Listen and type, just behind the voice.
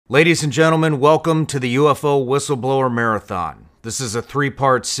Ladies and gentlemen, welcome to the UFO Whistleblower Marathon. This is a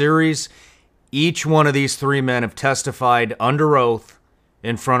three-part series. Each one of these three men have testified under oath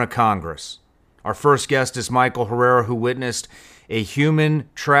in front of Congress. Our first guest is Michael Herrera, who witnessed a human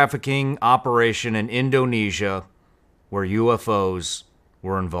trafficking operation in Indonesia where UFOs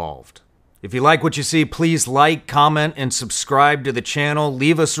were involved. If you like what you see, please like, comment, and subscribe to the channel.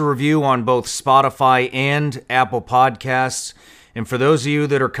 Leave us a review on both Spotify and Apple Podcasts. And for those of you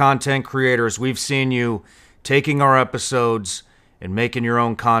that are content creators, we've seen you taking our episodes and making your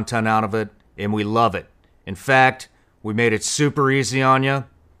own content out of it, and we love it. In fact, we made it super easy on you.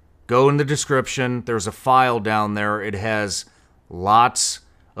 Go in the description. There's a file down there. It has lots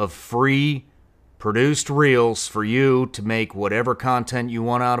of free produced reels for you to make whatever content you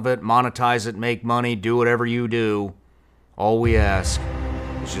want out of it, monetize it, make money, do whatever you do. All we ask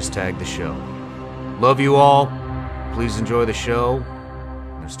is just tag the show. Love you all. Please enjoy the show.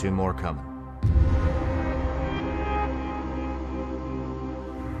 There's two more coming.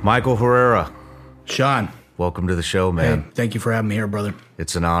 Michael Herrera. Shawn. Welcome to the show, man. Hey, thank you for having me here, brother.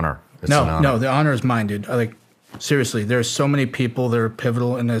 It's an honor. No, the honor is mine, dude. Seriously, there's so many people that are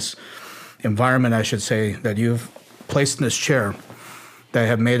pivotal in this environment, I should say, that you've placed in this chair that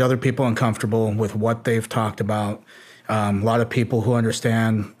have made other people uncomfortable with what they've talked about. A lot of people who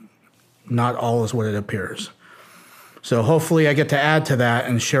understand not all is what it appears. So hopefully I get to add to that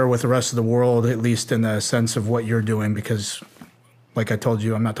and share with the rest of the world, at least in the sense of what you're doing, because like I told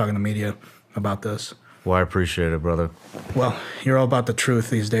you, I'm not talking to media about this. Well, I appreciate it, brother. Well, you're all about the truth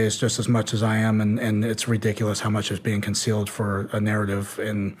these days just as much as I am, and it's ridiculous how much is being concealed for a narrative,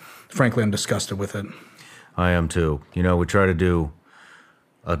 and frankly, I'm disgusted with it. I am too. You know, we try to do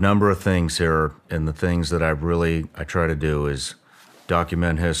a number of things here, and the things that I try to do is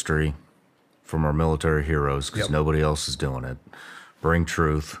document history from our military heroes, because nobody else is doing it. Bring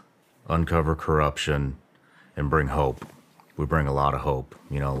truth, uncover corruption, and bring hope. We bring a lot of hope.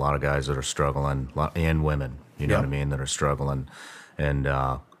 You know, a lot of guys that are struggling, and women, you know what I mean, that are struggling and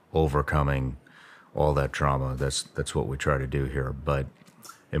overcoming all that trauma. That's what we try to do here.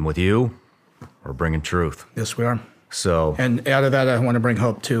 And with you, we're bringing truth. Yes, we are. So, and out of that, I want to bring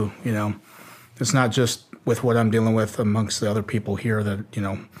hope too. You know, it's not just with what I'm dealing with amongst the other people here that, you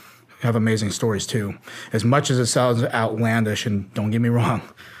know, have amazing stories too. As much as it sounds outlandish, and don't get me wrong,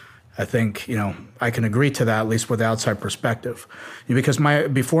 I think, you know, I can agree to that, at least with the outside perspective. Because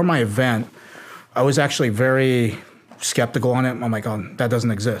before my event, I was actually very skeptical on it. I'm like, oh, that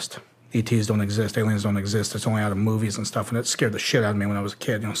doesn't exist. ETs don't exist. Aliens don't exist. It's only out of movies and stuff. And it scared the shit out of me when I was a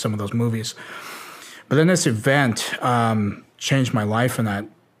kid, you know, some of those movies. But then this event changed my life in that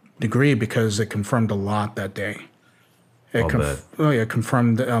degree because it confirmed a lot that day. It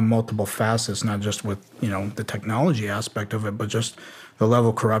confirmed multiple facets, not just with, you know, the technology aspect of it, but just the level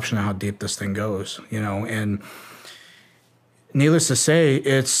of corruption and how deep this thing goes, you know. And needless to say,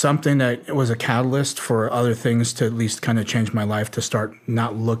 it's something that was a catalyst for other things to at least kind of change my life, to start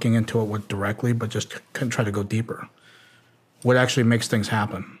not looking into it directly, but just try to go deeper. What actually makes things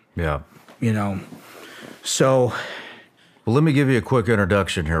happen. Yeah. You know, so. Well, let me give you a quick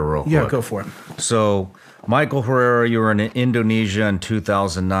introduction here real quick. Yeah, go for it. So, Michael Herrera, you were in Indonesia in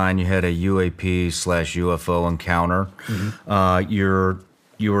 2009. You had a UAP/UFO encounter. Mm-hmm.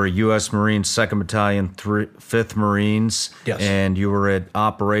 You were a U.S. Marine, 2nd Battalion, 5th Marines. Yes. And you were at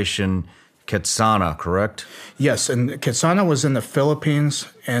Operation Ketsana, correct? Yes, and Ketsana was in the Philippines,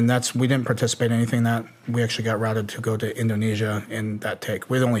 and we didn't participate in anything in that. We actually got routed to go to Indonesia in that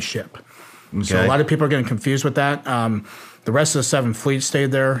take. We're the only ship. Okay. So a lot of people are getting confused with that. The rest of the 7th Fleet stayed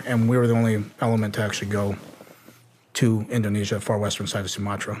there, and we were the only element to actually go to Indonesia, far western side of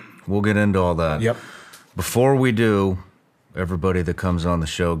Sumatra. We'll get into all that. Yep. Before we do, everybody that comes on the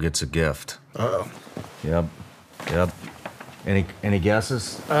show gets a gift. Uh-oh. Yep. Any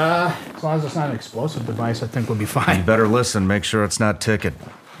guesses? As long as it's not an explosive device, I think we'll be fine. You better listen. Make sure it's not ticking.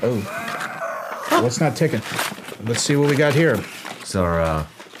 Oh. What's not ticking? Let's see what we got here. It's our...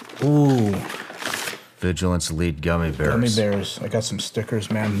 Ooh. Vigilance Elite Gummy Bears. Gummy Bears. I got some stickers,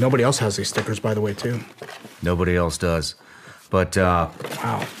 man. Nobody else has these stickers, by the way, too. Nobody else does. But, wow.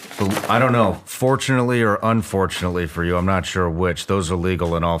 I don't know. Fortunately or unfortunately for you, I'm not sure which. Those are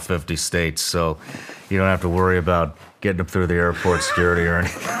legal in all 50 states, so you don't have to worry about getting them through the airport security or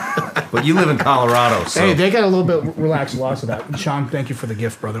anything. But you live in Colorado, so... Hey, they got a little bit relaxed loss of that. Shawn, thank you for the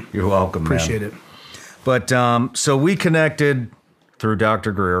gift, brother. You're welcome, Appreciate it. But, so we connected through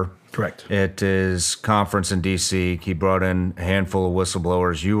Dr. Greer. Correct. At his conference in D.C., he brought in a handful of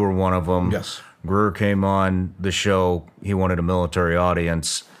whistleblowers. You were one of them. Yes. Greer came on the show. He wanted a military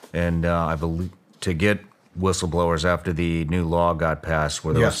audience, and I believe to get whistleblowers after the new law got passed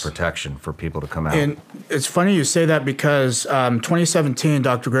where there was protection for people to come out. And it's funny you say that because 2017,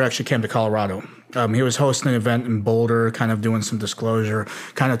 Dr. Greer actually came to Colorado. He was hosting an event in Boulder, kind of doing some disclosure,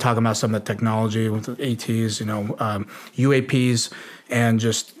 kind of talking about some of the technology with the ATs, UAPs, and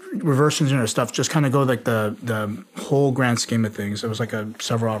just reverse engineer stuff. Just kind of go like the whole grand scheme of things. It was like a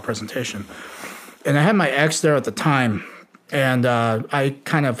several-hour presentation. And I had my ex there at the time, and I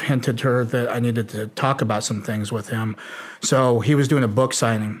kind of hinted to her that I needed to talk about some things with him. So he was doing a book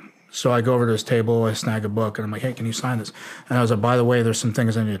signing. So I go over to his table, I snag a book, and I'm like, hey, can you sign this? And I was like, by the way, there's some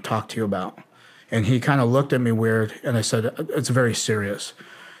things I need to talk to you about. And he kind of looked at me weird, and I said, it's very serious.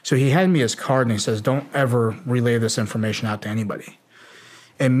 So he handed me his card, and he says, don't ever relay this information out to anybody.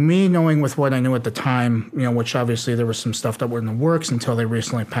 And me knowing with what I knew at the time, which obviously there was some stuff that were in the works until they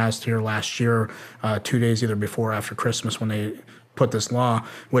recently passed here last year, 2 days either before or after Christmas when they put this law,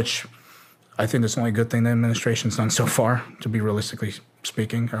 which I think is the only good thing the administration's done so far, to be realistically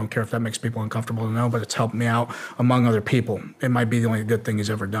speaking. I don't care if that makes people uncomfortable to know, but it's helped me out among other people. It might be the only good thing he's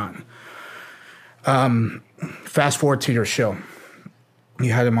ever done. Fast forward to your show.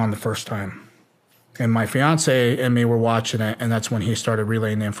 You had him on the first time. And my fiance and me were watching it, and that's when he started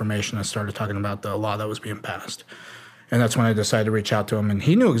relaying the information and started talking about the law that was being passed. And that's when I decided to reach out to him. And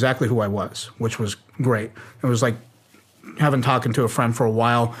he knew exactly who I was, which was great. It was like talking to a friend for a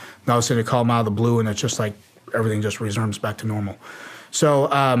while. Now I was going to call him out of the blue, and it's just like everything just resumes back to normal. So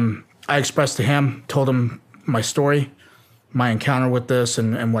I expressed to him, told him my story, my encounter with this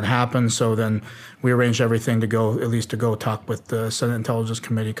and what happened. So then we arranged everything to go talk with the Senate Intelligence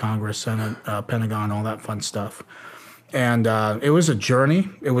Committee, Congress, Senate, Pentagon, all that fun stuff. And it was a journey.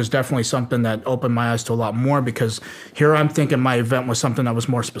 It was definitely something that opened my eyes to a lot more because here I'm thinking my event was something that was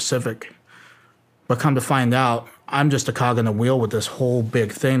more specific. But come to find out, I'm just a cog in the wheel with this whole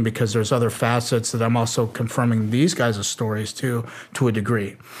big thing because there's other facets that I'm also confirming these guys' stories to a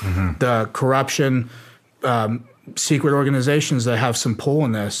degree. Mm-hmm. The corruption, secret organizations that have some pull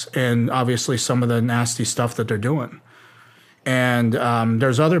in this, and obviously some of the nasty stuff that they're doing. And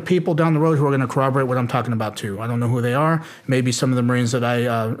there's other people down the road who are going to corroborate what I'm talking about too. I don't know who they are. Maybe some of the Marines that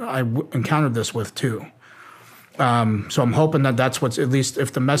I encountered this with too. So I'm hoping that that's what's, at least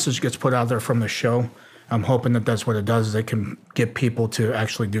if the message gets put out there from the show, I'm hoping that that's what it does, is it can get people to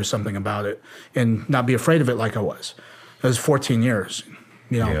actually do something about it and not be afraid of it like I was. It was 14 years,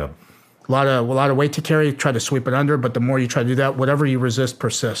 Yeah. A lot of weight to carry, try to sweep it under, but the more you try to do that, whatever you resist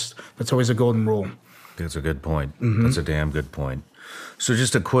persists. That's always a golden rule. That's a good point. Mm-hmm. That's a damn good point. So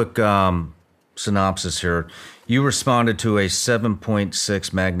just a quick synopsis here. You responded to a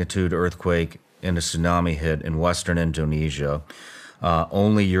 7.6 magnitude earthquake and a tsunami hit in western Indonesia.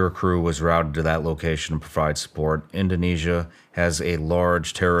 Only your crew was routed to that location to provide support. Indonesia has a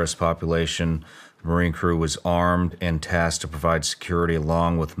large terrorist population. The Marine crew was armed and tasked to provide security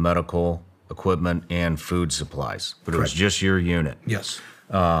along with medical equipment and food supplies. But Correct. It was just your unit. Yes.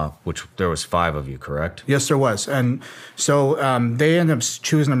 Which there was 5 of you, correct? Yes, there was. And so they ended up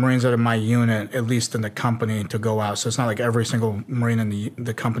choosing the Marines out of my unit, at least in the company, to go out. So it's not like every single Marine in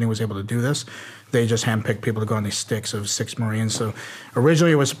the company was able to do this. They just handpicked people to go on these sticks of 6 Marines. So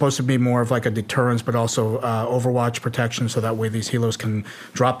originally it was supposed to be more of like a deterrence, but also overwatch protection, so that way these helos can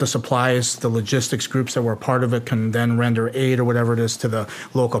drop the supplies. The logistics groups that were a part of it can then render aid or whatever it is to the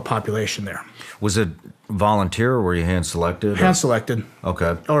local population there. Was it volunteer or were you hand-selected? Hand-selected.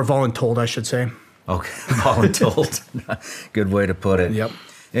 Okay. Or voluntold, I should say. Okay, voluntold. Good way to put it. Yep.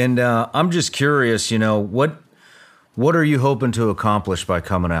 And I'm just curious, what are you hoping to accomplish by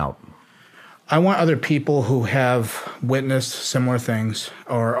coming out? I want other people who have witnessed similar things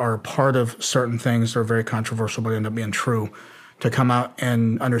or are part of certain things that are very controversial but end up being true to come out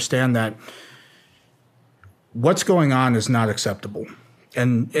and understand that what's going on is not acceptable.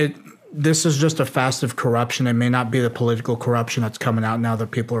 And this is just a facet of corruption. It may not be the political corruption that's coming out now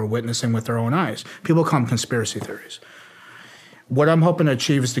that people are witnessing with their own eyes. People call them conspiracy theories. What I'm hoping to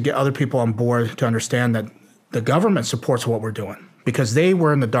achieve is to get other people on board to understand that the government supports what we're doing because they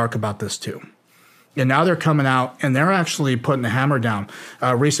were in the dark about this too. And now they're coming out and they're actually putting the hammer down.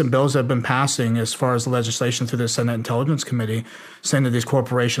 Recent bills have been passing as far as the legislation through the Senate Intelligence Committee saying that these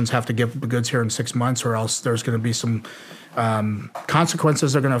corporations have to give the goods here in 6 months or else there's going to be some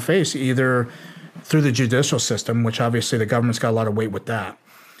consequences they're going to face either through the judicial system, which obviously the government's got a lot of weight with that.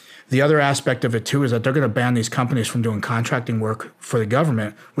 The other aspect of it too is that they're going to ban these companies from doing contracting work for the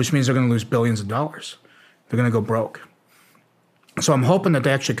government, which means they're going to lose billions of dollars. They're going to go broke. So I'm hoping that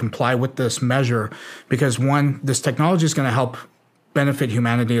they actually comply with this measure because, one, this technology is going to help benefit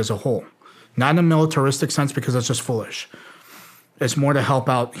humanity as a whole. Not in a militaristic sense because that's just foolish. It's more to help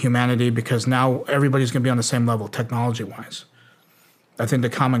out humanity because now everybody's going to be on the same level technology-wise. I think the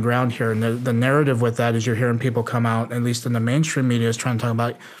common ground here and the narrative with that is you're hearing people come out, at least in the mainstream media, is trying to talk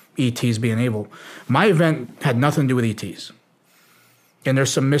about ETs being evil. My event had nothing to do with ETs. And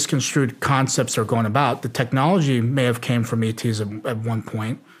there's some misconstrued concepts that are going about. The technology may have came from ETs at one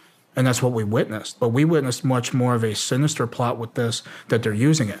point, and that's what we witnessed. But we witnessed much more of a sinister plot with this, that they're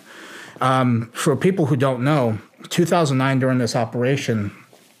using it. For people who don't know, 2009 during this operation,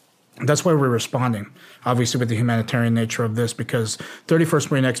 that's why we're responding, obviously with the humanitarian nature of this, because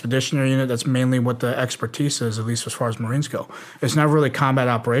 31st Marine Expeditionary Unit, that's mainly what the expertise is, at least as far as Marines go. It's not really combat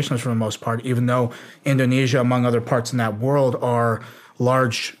operations for the most part, even though Indonesia, among other parts in that world, are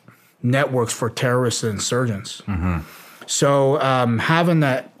large networks for terrorists and insurgents. So having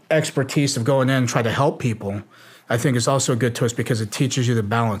that expertise of going in and try to help people, I think is also good to us because it teaches you the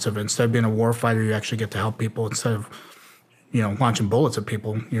balance of it. Instead of being a war fighter, you actually get to help people. Instead of launching bullets at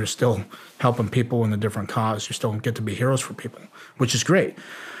people, you're still helping people in a different cause. You still get to be heroes for people, which is great.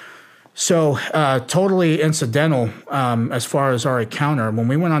 So totally incidental as far as our encounter. When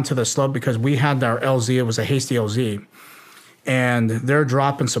we went onto the slope, because we had our LZ, it was a hasty LZ, and they're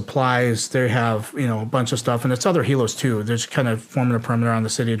dropping supplies. They have, a bunch of stuff, and it's other helos too. They're just kind of forming a perimeter on the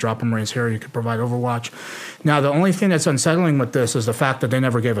city, dropping Marines here. You could provide overwatch. Now, the only thing that's unsettling with this is the fact that they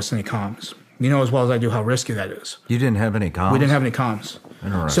never gave us any comms. You know as well as I do how risky that is. You didn't have any comms? We didn't have any comms.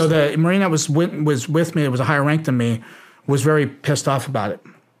 Interesting. So the Marine that was with me, that was a higher rank than me, was very pissed off about it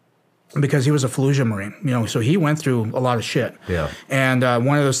because he was a Fallujah Marine, so he went through a lot of shit. Yeah. And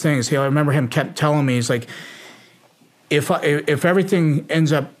one of those things, I remember him kept telling me, he's like, if everything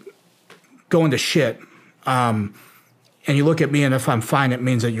ends up going to shit, and you look at me and if I'm fine, it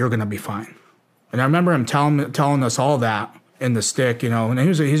means that you're going to be fine. And I remember him telling us all that in the stick, and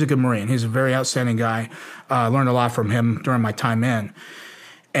he's a good Marine. He's a very outstanding guy. I learned a lot from him during my time in.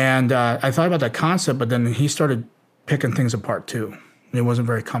 And I thought about that concept, but then he started picking things apart too. And he wasn't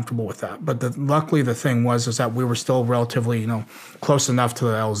very comfortable with that. But luckily the thing is that we were still relatively, close enough to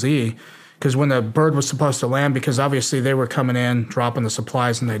the LZ. Because when the bird was supposed to land, because obviously they were coming in, dropping the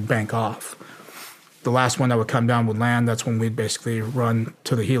supplies, and they'd bank off. The last one that would come down would land. That's when we'd basically run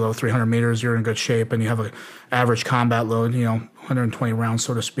to the helo, 300 meters. You're in good shape, and you have an average combat load, 120 rounds,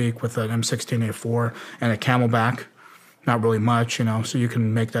 so to speak, with an M16A4 and a Camelback. Not really much, so you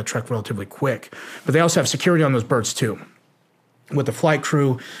can make that trek relatively quick. But they also have security on those birds, too. With the flight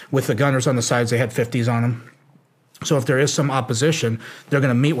crew, with the gunners on the sides, they had 50s on them. So if there is some opposition, they're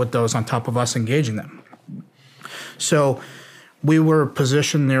going to meet with those on top of us engaging them. So we were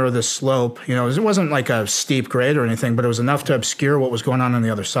positioned near the slope. It wasn't like a steep grade or anything, but it was enough to obscure what was going on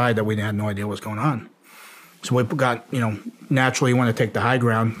the other side that we had no idea what was going on. So we got, naturally you want to take the high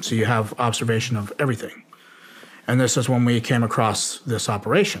ground so you have observation of everything. And this is when we came across this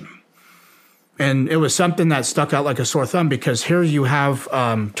operation. And it was something that stuck out like a sore thumb because here you have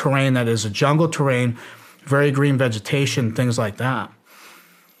terrain that is a jungle terrain, very green vegetation, things like that.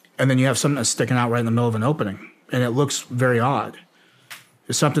 And then you have something that's sticking out right in the middle of an opening. And it looks very odd.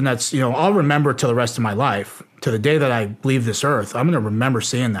 It's something that's, I'll remember till the rest of my life. To the day that I leave this earth, I'm going to remember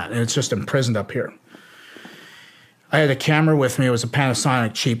seeing that. And it's just imprisoned up here. I had a camera with me. It was a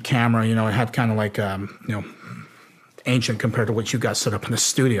Panasonic cheap camera. It had kind of like, ancient compared to what you got set up in the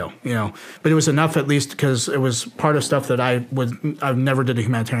studio, But it was enough at least because it was part of stuff that I've never did a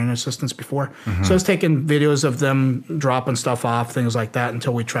humanitarian assistance before. Mm-hmm. So I was taking videos of them dropping stuff off, things like that,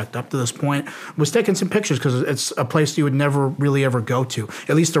 until we trekked up to this point. Was taking some pictures because it's a place you would never really ever go to,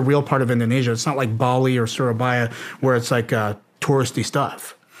 at least the real part of Indonesia. It's not like Bali or Surabaya where it's like touristy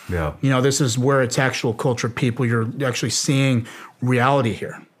stuff. Yeah. This is where it's actual culture, people. You're actually seeing reality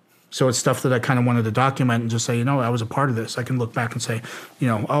here. So it's stuff that I kind of wanted to document and just say, I was a part of this. I can look back and say,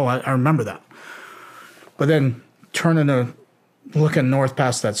 I remember that. But then looking north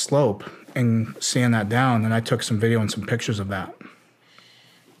past that slope and seeing that down, and I took some video and some pictures of that.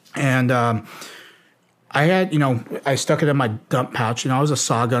 And I had, I stuck it in my dump pouch. I was a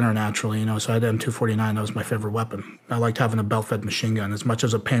saw gunner naturally, so I had M249. That was my favorite weapon. I liked having a belt-fed machine gun. As much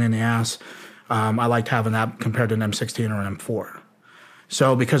as a pain in the ass, I liked having that compared to an M16 or an M4.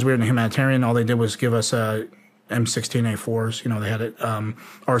 So because we were in a humanitarian, all they did was give us M16A4s. They had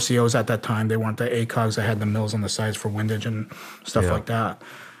RCOs at that time. They weren't the ACOGs. They had the mills on the sides for windage and stuff like that,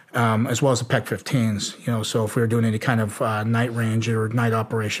 as well as the PEC-15s. So if we were doing any kind of night range or night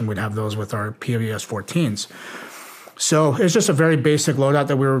operation, we'd have those with our PVS-14s. So it's just a very basic loadout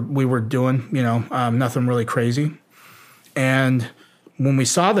that we were doing. Nothing really crazy. And when we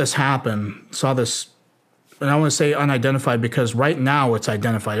saw this happen, and I want to say unidentified because right now it's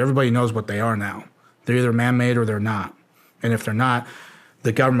identified. Everybody knows what they are now. They're either man-made or they're not. And if they're not,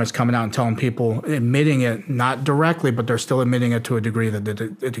 the government's coming out and telling people, admitting it, not directly, but they're still admitting it to a degree that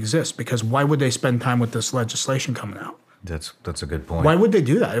it exists. Because why would they spend time with this legislation coming out? That's a good point. Why would they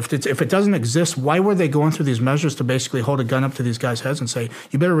do that? If it doesn't exist, why were they going through these measures to basically hold a gun up to these guys' heads and say,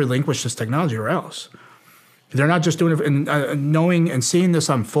 you better relinquish this technology or else? They're not just doing it, and knowing and seeing this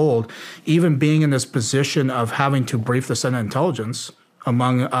unfold, even being in this position of having to brief the Senate Intelligence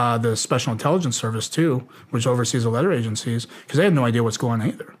among the Special Intelligence Service too, which oversees the letter agencies, because they have no idea what's going on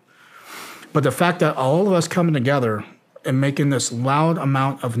either. But the fact that all of us coming together and making this loud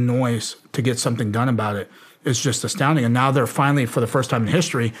amount of noise to get something done about it is just astounding. And now they're finally, for the first time in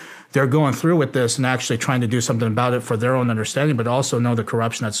history, they're going through with this and actually trying to do something about it for their own understanding, but also know the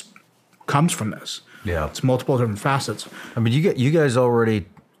corruption that comes from this. Yeah. It's multiple different facets. I mean, you guys already,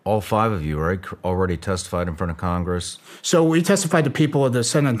 all 5 of you, right, already testified in front of Congress? So we testified to people of the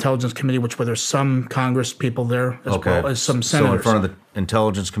Senate Intelligence Committee, which where there's some Congress people there as well as some senators. So in front of the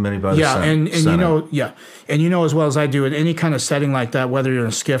Intelligence Committee by the Senate? And Senate. you know as well as I do, in any kind of setting like that, whether you're in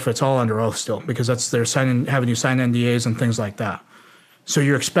a SCIF, it's all under oath still, because they're having you sign NDAs and things like that. So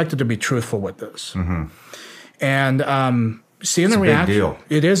you're expected to be truthful with this. Mm-hmm. And seeing the reaction, big deal.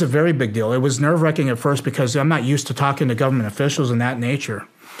 It is a very big deal. It was nerve-wracking at first because I'm not used to talking to government officials in that nature.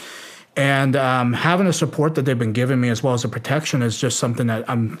 And having the support that they've been giving me as well as the protection is just something that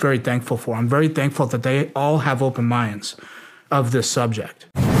I'm very thankful for. I'm very thankful that they all have open minds of this subject.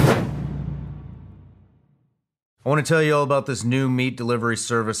 I want to tell you all about this new meat delivery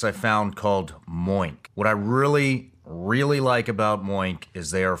service I found called Moink. What I really, really like about Moink is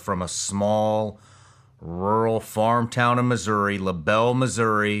they are from a small, rural farm town in Missouri, LaBelle,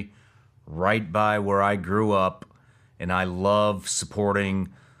 Missouri, right by where I grew up, and I love supporting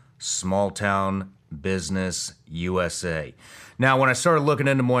small town business USA. Now, when I started looking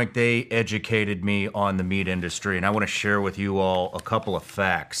into Moink, they educated me on the meat industry, and I want to share with you all a couple of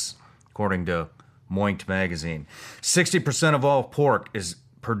facts, according to Moink magazine. 60% of all pork is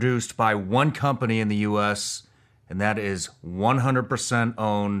produced by one company in the U.S., and that is 100%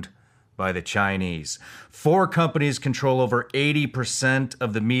 owned by the Chinese. 4 companies control over 80%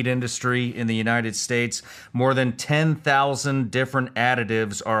 of the meat industry in the United States. More than 10,000 different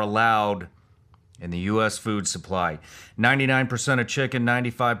additives are allowed in the U.S. food supply. 99% of chicken,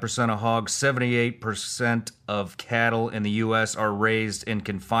 95% of hogs, 78% of cattle in the U.S. are raised in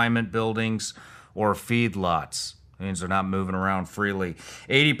confinement buildings or feedlots. That means they're not moving around freely.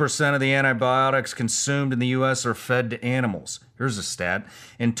 80% of the antibiotics consumed in the U.S. are fed to animals. Here's a stat.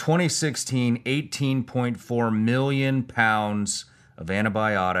 In 2016, 18.4 million pounds of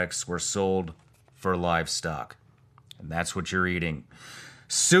antibiotics were sold for livestock. And that's what you're eating.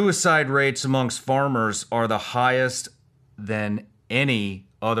 Suicide rates amongst farmers are the highest than any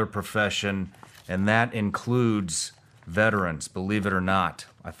other profession, and that includes veterans, believe it or not.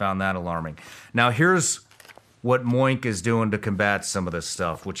 I found that alarming. Now, here's what Moink is doing to combat some of this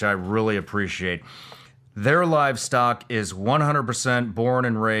stuff, which I really appreciate. Their livestock is 100% born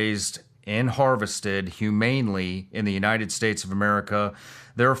and raised and harvested humanely in the United States of America.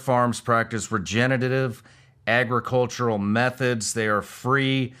 Their farms practice regenerative agricultural methods. They are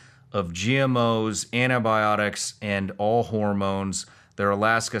free of GMOs, antibiotics, and all hormones. Their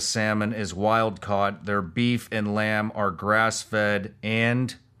Alaska salmon is wild caught. Their beef and lamb are grass-fed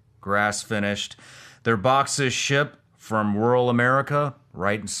and grass-finished. Their boxes ship from rural America,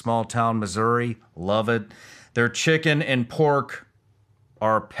 right in small town Missouri. Love it. Their chicken and pork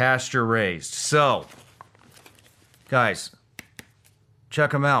are pasture raised. So, guys,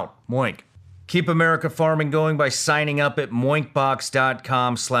 check them out. Moink. Keep America farming going by signing up at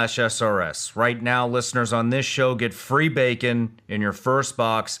moinkbox.com/SRS. Right now, listeners on this show get free bacon in your first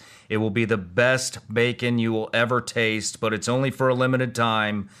box. It will be the best bacon you will ever taste, but it's only for a limited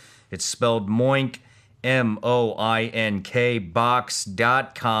time. It's spelled Moink, MOINK,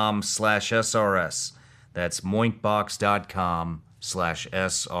 box.com/SRS. That's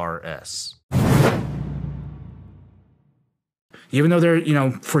moinkbox.com/SRS. Even though there,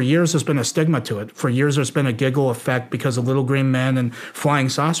 for years there's been a stigma to it. For years there's been a giggle effect because of little green men and flying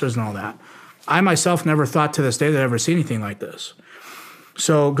saucers and all that. I myself never thought to this day that I'd ever see anything like this.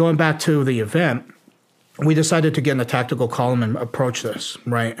 So going back to the event, we decided to get in a tactical column and approach this,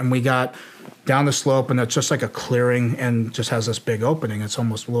 right? And we got down the slope, and it's just like a clearing and just has this big opening. It's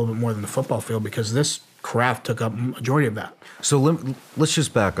almost a little bit more than a football field because this craft took up a majority of that. So let's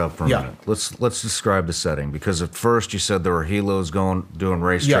just back up for a minute. Let's describe the setting, because at first you said there were helos doing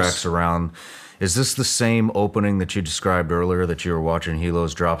racetracks around, Is this the same opening that you described earlier that you were watching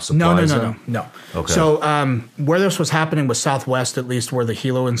helos drop supplies No. Okay. So where this was happening was southwest, at least where the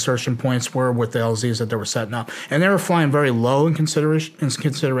helo insertion points were with the LZs that they were setting up. And they were flying very low in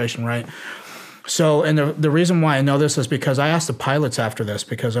consideration, right? So, and the reason why I know this is because I asked the pilots after this,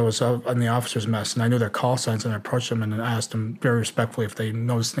 because I was on the officers' mess, and I knew their call signs, and I approached them and I asked them very respectfully if they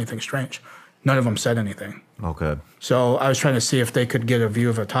noticed anything strange. None of them said anything. Okay. So I was trying to see if they could get a view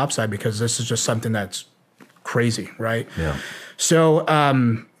of a topside, because this is just something that's crazy, right? Yeah. So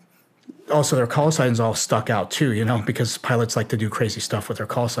also their call signs all stuck out too, you know, because pilots like to do crazy stuff with their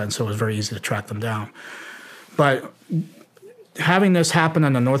call signs, so it was very easy to track them down. But having this happen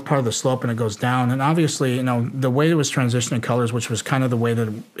on the north part of the slope and it goes down, and obviously, you know, the way it was transitioning colors, which was kind of the way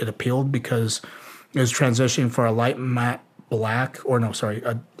that it appealed, because it was transitioning for a light matte black, or no, sorry,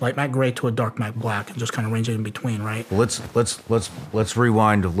 a light matte gray to a dark matte black, and just kind of ranging in between, right? Let's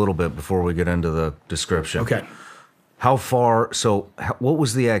rewind a little bit before we get into the description. Okay. How far? So, what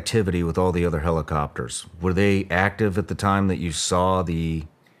was the activity with all the other helicopters? Were they active at the time that you saw the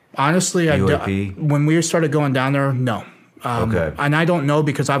Honestly, UAP? When we started going down there, no. Okay. And I don't know,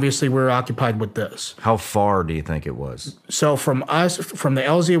 because obviously we were occupied with this. How far do you think it was? So from the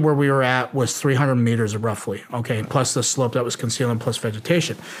LZ where we were at was 300 meters roughly, okay, plus the slope that was concealing, plus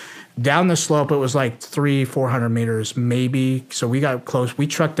vegetation. Down the slope, it was like 400 meters maybe. So we got close. We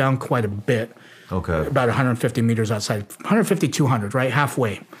trucked down quite a bit. Okay. About 150 meters outside, 150, 200, right?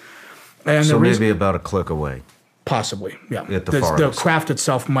 Halfway. And So maybe about a click away. Possibly, yeah. At the the farthest. craft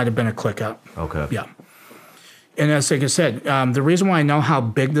itself might have been a click up. Okay. Yeah. And as like I said, the reason why I know how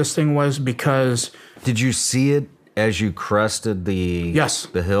big this thing was, because Did you see it as you crested the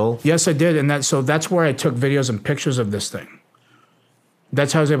hill? Yes, I did, and that's where I took videos and pictures of this thing.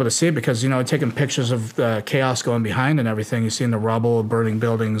 That's how I was able to see it, because, you know, taking pictures of the chaos going behind and everything. You see in the rubble, burning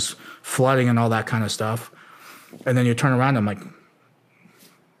buildings, flooding, and all that kind of stuff. And then you turn around, I'm like,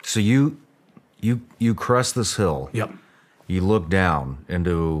 So you crest this hill. yep, You look down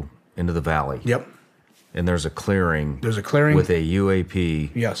into the valley. yep. And there's a clearing. There's a clearing with a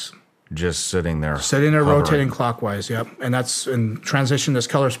UAP. Yes. Just sitting there. Sitting there, hovering. rotating clockwise, yep. And that's in transition, this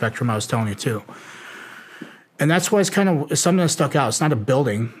color spectrum I was telling you too. And that's why it's something that stuck out. It's not a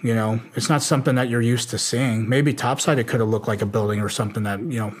building, you know. It's not something that you're used to seeing. Maybe topside it could have looked like a building or something that,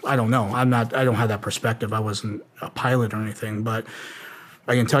 you know, I don't know. I don't have that perspective. I wasn't a pilot or anything. But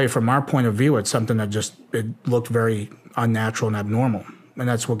I can tell you from our point of view, it's something that it looked very unnatural and abnormal. And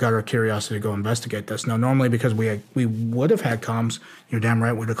that's what got our curiosity to go investigate this. Now, normally, because we would have had comms, you're damn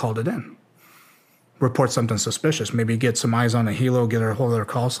right we'd have called it in. Report something suspicious. Maybe get some eyes on a helo, get a hold of their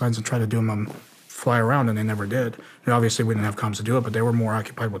call signs, and try to do them fly around, and they never did. And obviously, we didn't have comms to do it, but they were more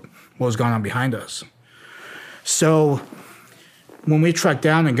occupied with what was going on behind us. So when we trekked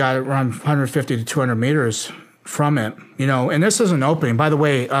down and got around 150 to 200 meters from it, you know, and this is an opening. By the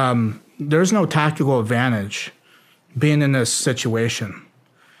way, there's no tactical advantage being in this situation,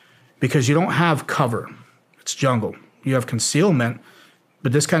 because you don't have cover. It's jungle. You have concealment,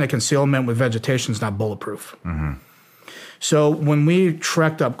 but this kind of concealment with vegetation is not bulletproof. Mm-hmm. So when we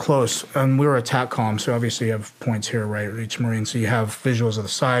trekked up close, and we were attack column, so obviously you have points here, right, each Marine. So you have visuals of the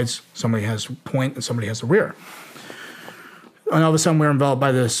sides. Somebody has point and somebody has the rear. And all of a sudden we're enveloped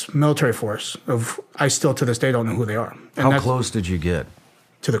by this military force I still to this day don't know who they are. And How close did you get?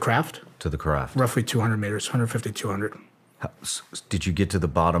 To the craft? To the craft. Roughly 200 meters, 150, 200. Did you get to the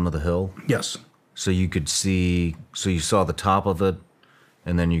bottom of the hill? Yes. So you could see, so you saw the top of it,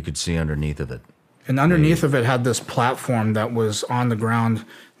 and then you could see underneath of it. And underneath of it had this platform that was on the ground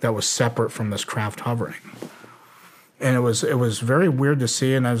that was separate from this craft hovering. And it was very weird to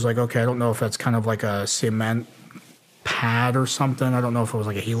see, and I was like, okay, I don't know if that's kind of like a cement pad or something. I don't know if it was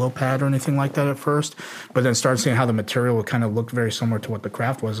like a helo pad or anything like that at first, but then started seeing how the material kind of looked very similar to what the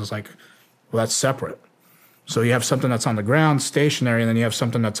craft was. It's like, well, that's separate. So you have something that's on the ground, stationary, and then you have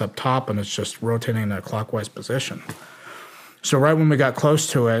something that's up top, and it's just rotating in a clockwise position. So right when we got close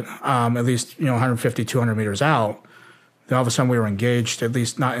to it, at least 150, 200 meters out, then all of a sudden we were engaged, at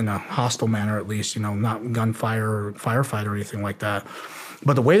least not in a hostile manner, at least, not gunfire or firefight or anything like that.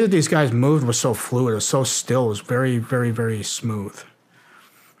 But the way that these guys moved was so fluid, it was so still, it was very, very, very smooth.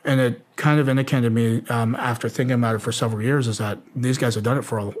 And it kind of indicated to me, after thinking about it for several years, is that these guys had done it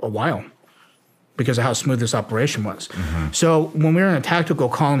for a while because of how smooth this operation was. Mm-hmm. So when we were in a tactical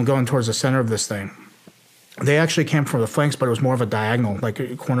column going towards the center of this thing, they actually came from the flanks, but it was more of a diagonal, like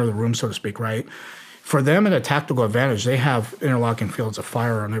a corner of the room, so to speak, right? For them, at a tactical advantage, they have interlocking fields of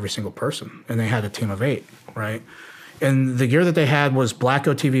fire on every single person, and they had a team of 8, right? And the gear that they had was black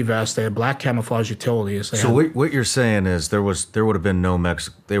OTV vests. They had black camouflage utilities. What you're saying is there would have been no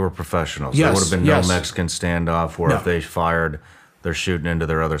They were professionals. Yes, there would have been yes. no Mexican standoff where if they fired, they're shooting into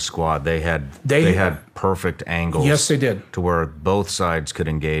their other squad. They had perfect angles. Yes, they did. To where both sides could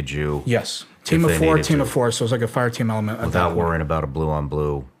engage you. Yes. Team of four. So it was like a fire team element. Without worrying about a blue on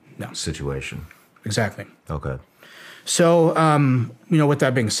blue situation. Exactly. Okay. So, with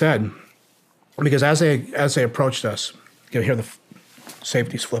that being said, because as they approached us, you hear the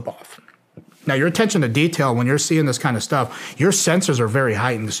safeties flip off. Now, your attention to detail, when you're seeing this kind of stuff, your sensors are very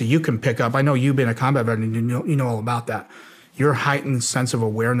heightened, so you can pick up. I know you've been a combat veteran, you know all about that. Your heightened sense of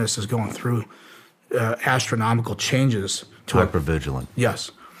awareness is going through astronomical changes. Hypervigilant. Yes.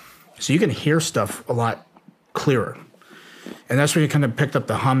 So you can hear stuff a lot clearer. And that's when you kind of picked up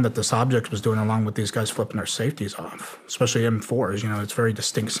the hum that this object was doing along with these guys flipping their safeties off, especially M4s. It's very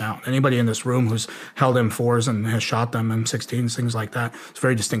distinct sound. Anybody in this room who's held M4s and has shot them, M16s, things like that, it's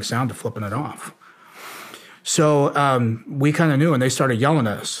very distinct sound to flipping it off. So we kind of knew, and they started yelling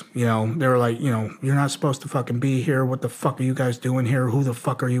at us. They were like, you're not supposed to fucking be here. What the fuck are you guys doing here? Who the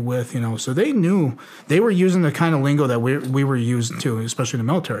fuck are you with? So they knew they were using the kind of lingo that we were using too, especially in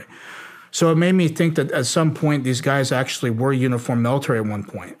the military. So it made me think that at some point these guys actually were uniformed military at one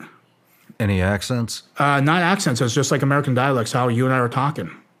point. Any accents? Not accents. It's just like American dialects, how you and I were talking.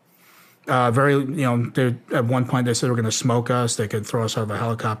 At one point they said they were going to smoke us. They could throw us out of a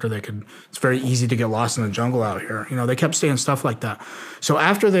helicopter. It's very easy to get lost in the jungle out here. They kept saying stuff like that. So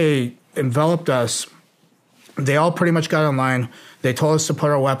after they enveloped us, they all pretty much got in line. They told us to put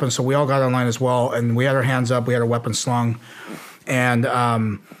our weapons, so we all got in line as well. And we had our hands up. We had our weapons slung. And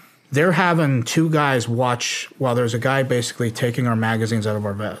they're having two guys watch while there's a guy basically taking our magazines out of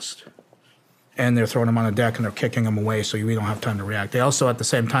our vest. And they're throwing them on the deck and they're kicking them away so we don't have time to react. They also, at the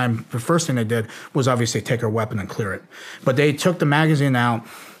same time, the first thing they did was obviously take our weapon and clear it. But they took the magazine out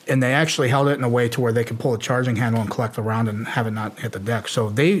and they actually held it in a way to where they could pull a charging handle and collect the round and have it not hit the deck. So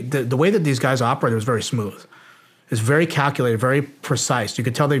the way that these guys operated was very smooth. It's very calculated, very precise. You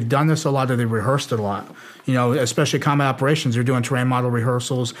could tell they've done this a lot, or they've rehearsed it a lot. Especially combat operations, you're doing terrain model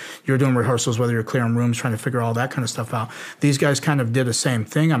rehearsals. You're doing rehearsals whether you're clearing rooms, trying to figure all that kind of stuff out. These guys kind of did the same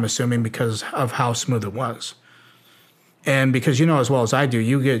thing, I'm assuming, because of how smooth it was. And because as well as I do,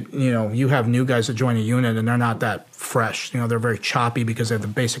 you have new guys that join a unit and they're not that fresh. They're very choppy because they have the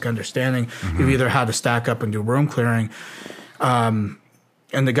basic understanding of either how to stack up and do room clearing.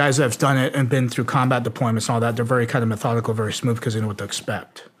 And the guys that have done it and been through combat deployments and all that, they're very kind of methodical, very smooth because they know what to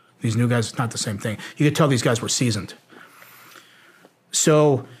expect. These new guys, it's not the same thing. You could tell these guys were seasoned.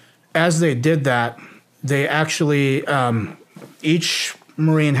 So as they did that, they actually, each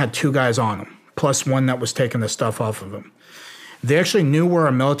Marine had two guys on them, plus one that was taking the stuff off of them. They actually knew where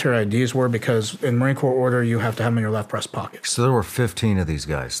our military IDs were because in Marine Corps order, you have to have them in your left breast pocket. So there were 15 of these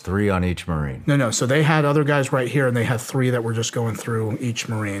guys, 3 on each Marine. No. So they had other guys right here, and they had 3 that were just going through each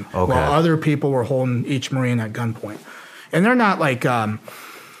Marine, okay, while other people were holding each Marine at gunpoint. And they're not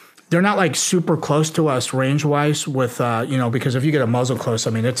like super close to us range wise with because if you get a muzzle close,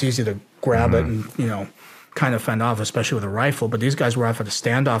 it's easy to grab it and kind of fend off, especially with a rifle. But these guys were off at a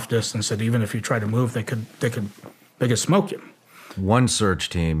standoff distance that even if you try to move, they could smoke you. One search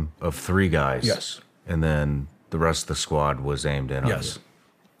team of 3 guys. Yes. And then the rest of the squad was aimed in yes.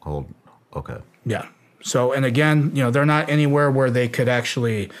 on you. Okay. Yeah. So, and again, they're not anywhere where they could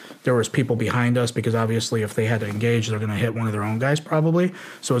actually, there was people behind us because obviously if they had to engage, they're going to hit one of their own guys probably.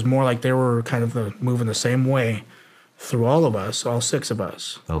 So it was more like they were kind of moving the same way through all of us, all 6 of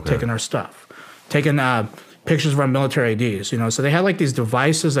us, taking our stuff, taking pictures of our military IDs, So they had like these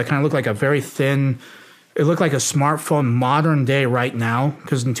devices that kind of look like a very thin, it looked like a smartphone modern day right now,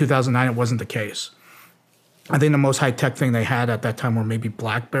 because in 2009 it wasn't the case. I think the most high-tech thing they had at that time were maybe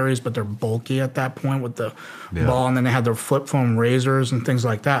Blackberries, but they're bulky at that point with the ball, and then they had their flip phone razors and things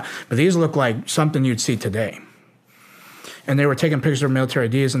like that. But these look like something you'd see today. And they were taking pictures of military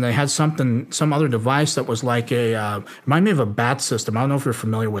IDs, and they had some other device that was like reminded me of a BAT system. I don't know if you're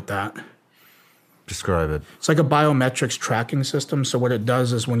familiar with that. Describe it. It's like a biometrics tracking system. So what it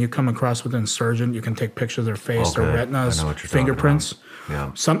does is when you come across with an insurgent, you can take pictures of their face, their retinas, fingerprints,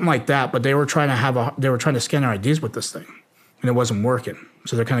 something like that. But they were trying to scan our IDs with this thing, and it wasn't working.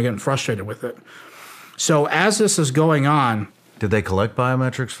 So they're kind of getting frustrated with it. So as this is going on, did they collect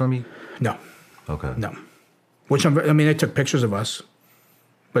biometrics from you? No. Okay. No. Which they took pictures of us.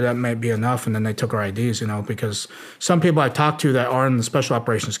 But that might be enough, and then they took our IDs, because some people I talked to that are in the special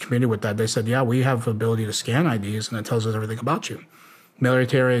operations community with that, they said, yeah, we have the ability to scan IDs, and it tells us everything about you.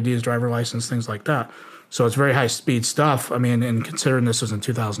 Military IDs, driver license, things like that. So it's very high-speed stuff. And considering this was in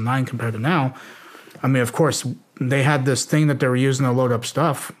 2009 compared to now, I mean, of course, they had this thing that they were using to load up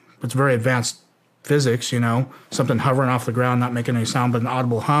stuff. It's very advanced physics, you know, something hovering off the ground, not making any sound, but an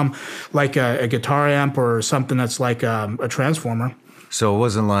audible hum, like a guitar amp or something that's like a transformer. So it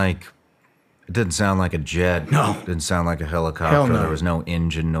wasn't like, it didn't sound like a jet. No. It didn't sound like a helicopter. Hell no. There was no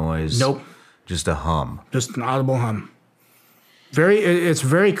engine noise. Nope. Just a hum. Just an audible hum. It's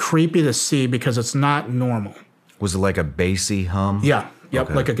very creepy to see because it's not normal. Was it like a bassy hum? Yeah. Yep.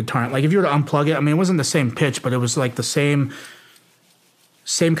 Okay. Like a guitar. Like if you were to unplug it, I mean, it wasn't the same pitch, but it was like the same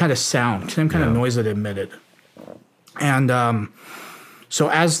kind of sound, same kind of noise that it emitted. And so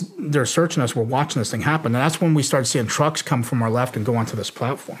as they're searching us, we're watching this thing happen. And that's when we started seeing trucks come from our left and go onto this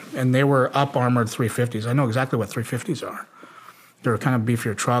platform. And they were up armored 350s. I know exactly what 350s are. They were kind of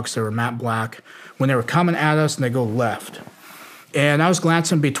beefier trucks. They were matte black. When they were coming at us, and they go left. And I was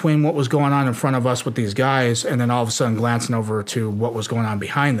glancing between what was going on in front of us with these guys, and then all of a sudden glancing over to what was going on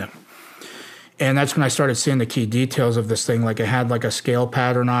behind them. And that's when I started seeing the key details of this thing. Like it had like a scale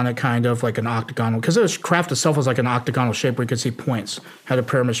pattern on it, kind of like an octagonal, because the craft itself was like an octagonal shape where you could see points. Had a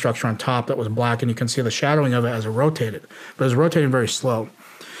pyramid structure on top that was black, and you can see the shadowing of it as it rotated. But it was rotating very slow.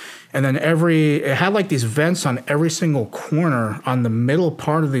 And then it had like these vents on every single corner on the middle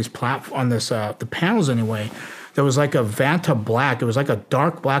part of these the panels anyway. There was like a Vanta black. It was like a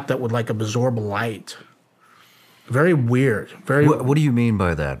dark black that would like absorb light. Very weird. What do you mean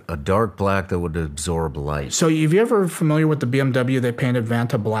by that? A dark black that would absorb light? So if you're ever familiar with the BMW, they painted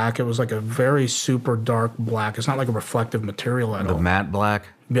Vanta black. It was like a very super dark black. It's not like a reflective material at all. The matte black?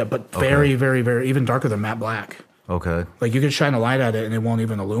 Yeah, but very, very, very, even darker than matte black. Okay. Like you can shine a light at it and it won't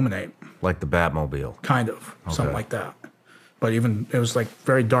even illuminate. Like the Batmobile? Kind of. Okay. Something like that. But even, it was like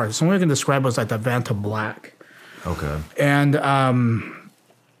very dark. The only way I can describe it was like that Vanta black. Okay. And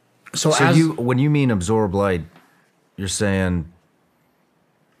when you mean absorb light, you're saying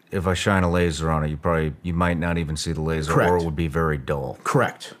if I shine a laser on it, you might not even see the laser. Correct. Or it would be very dull.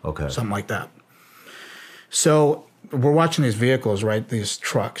 Correct. Okay. Something like that. So we're watching these vehicles, right? These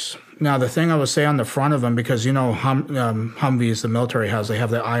trucks. Now, the thing I would say on the front of them, because you know Humvees, the military has, they have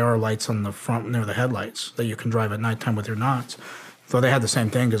the IR lights on the front near the headlights that you can drive at nighttime with your knots. So they had the same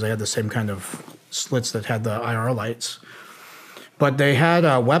thing because they had the same kind of slits that had the IR lights. But they had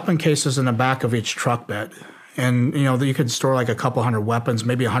weapon cases in the back of each truck bed. And, you know, you could store like a couple hundred weapons,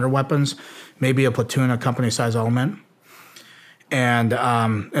 maybe 100 weapons, maybe a platoon, a company-size element. And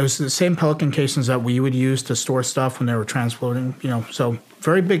it was the same Pelican casings that we would use to store stuff when they were transloading, you know. So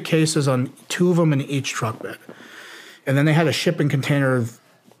very big cases on 2 of them in each truck bed. And then they had a shipping container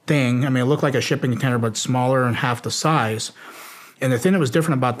thing. I mean, it looked like a shipping container, but smaller and half the size. And the thing that was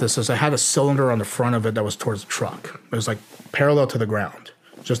different about this is I had a cylinder on the front of it that was towards the truck. It was like parallel to the ground,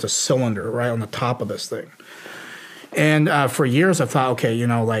 just a cylinder right on the top of this thing. And for years I thought, okay, you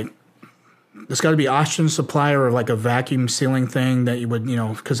know, like there's got to be oxygen supply or like a vacuum sealing thing that you would, you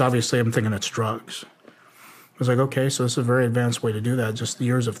know, because obviously I'm thinking it's drugs. I was like, okay, so this is a very advanced way to do that, just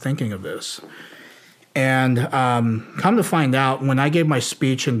years of thinking of this. And come to find out, when I gave my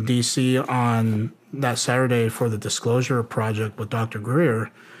speech in D.C. on that Saturday for the Disclosure Project with Dr.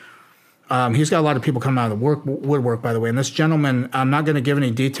 Greer, he's got a lot of people coming out of the woodwork, by the way. And this gentleman, I'm not going to give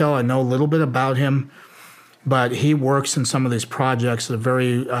any detail. I know a little bit about him, but he works in some of these projects at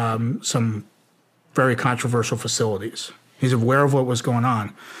some very controversial facilities. He's aware of what was going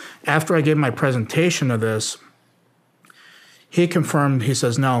on. After I gave my presentation of this, he confirmed, he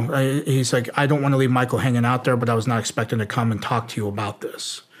says, no, he's like, I don't want to leave Michael hanging out there, but I was not expecting to come and talk to you about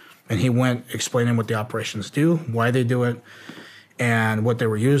this. And he went explaining what the operations do, why they do it, and what they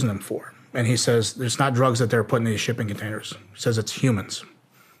were using them for. And he says, there's not drugs that they're putting in these shipping containers. He says it's humans.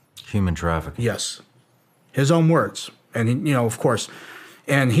 Human trafficking. Yes. His own words. And, you know, of course.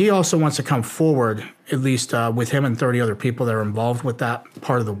 And he also wants to come forward, at least with him and 30 other people that are involved with that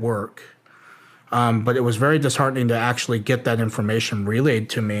part of the work. But it was very disheartening to actually get that information relayed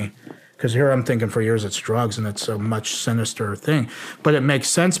to me, because here I'm thinking for years it's drugs and it's a much sinister thing. But it makes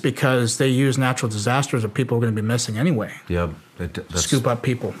sense because they use natural disasters that people are going to be missing anyway. Yeah. Scoop up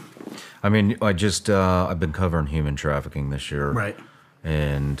people. I mean, I've been covering human trafficking this year. Right.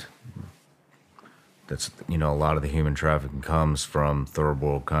 And that's, you know, a lot of the human trafficking comes from third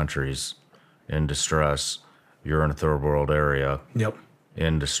world countries in distress. You're in a third world area. Yep.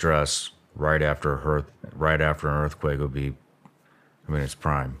 In distress. Right after an earthquake would be, I mean, it's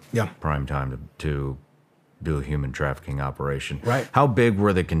prime. Yeah. Prime time to do a human trafficking operation. Right. How big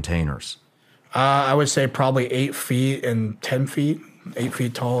were the containers? I would say probably 8 feet and 10 feet. 8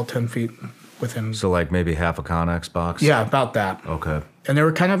 feet tall, 10 feet within. So like maybe half a Connex box? Yeah, about that. Okay. And they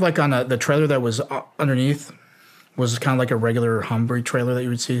were kind of like on the trailer that was underneath was kind of like a regular Humvee trailer that you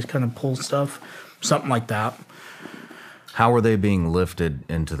would see kind of pull stuff. something like that. How were they being lifted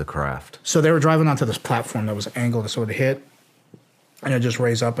into the craft? So they were driving onto this platform that was angled so it would hit, and it just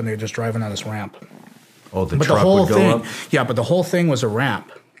raise up, and they were just driving on this ramp. Oh, But truck would go up? Yeah, but the whole thing was a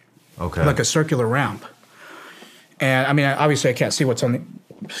ramp. Okay. Like a circular ramp. And I mean, obviously I can't see what's on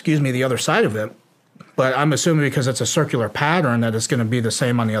the other side of it, but I'm assuming because it's a circular pattern that it's going to be the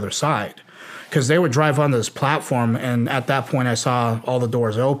same on the other side. Because they would drive onto this platform, and at that point I saw all the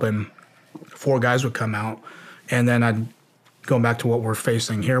doors open, 4 guys would come out, and then I'd go back to what we're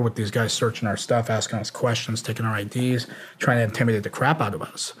facing here with these guys searching our stuff, asking us questions, taking our IDs, trying to intimidate the crap out of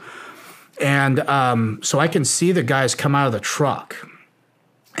us. And so I can see the guys come out of the truck.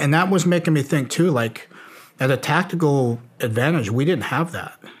 And that was making me think, too, like, at a tactical advantage, we didn't have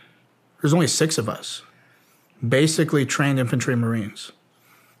that. There's only 6 of us, basically trained infantry Marines.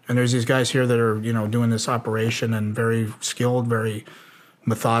 And there's these guys here that are, doing this operation and very skilled, very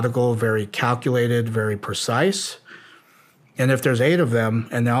methodical, very calculated, very precise. And if there's 8 of them,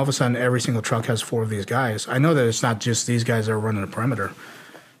 and then all of a sudden every single truck has 4 of these guys, I know that it's not just these guys that are running the perimeter.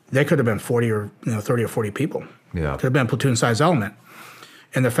 They could have been 40 or 30 or 40 people. Yeah. Could have been a platoon-sized element.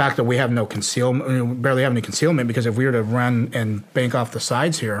 And the fact that we have no concealment, we barely have any concealment, because if we were to run and bank off the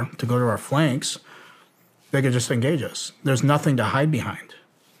sides here to go to our flanks, they could just engage us. There's nothing to hide behind.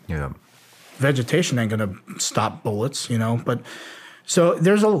 Yeah. Vegetation ain't going to stop bullets, But so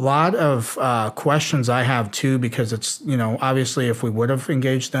there's a lot of questions I have, too, because it's, obviously if we would have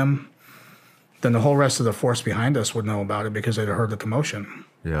engaged them, then the whole rest of the force behind us would know about it because they'd have heard the commotion.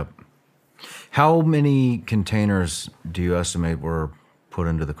 Yep. How many containers do you estimate were put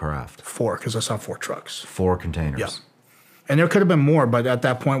into the craft? 4, because I saw 4 trucks. 4 containers. Yeah. And there could have been more, but at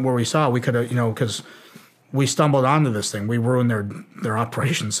that point where we saw, we could have, because we stumbled onto this thing. We ruined their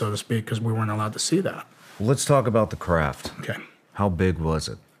operation, so to speak, because we weren't allowed to see that. Let's talk about the craft. Okay. How big was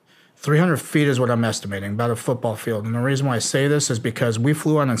it? 300 feet is what I'm estimating, about a football field. And the reason why I say this is because we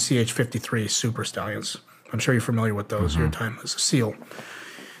flew on CH-53 Super Stallions. I'm sure you're familiar with those, your time as a SEAL.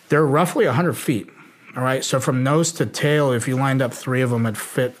 They're roughly 100 feet. All right, so from nose to tail, if you lined up 3 of them, it'd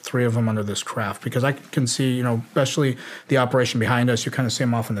fit 3 of them under this craft. Because I can see, especially the operation behind us, you kind of see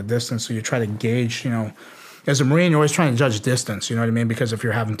them off in the distance, so you try to gauge, as a Marine, you're always trying to judge distance, you know what I mean? Because if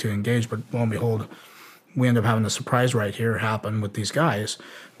you're having to engage, but lo and behold, we end up having a surprise right here happen with these guys.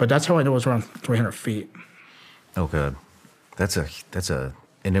 But that's how I know it was around 300 feet. Okay.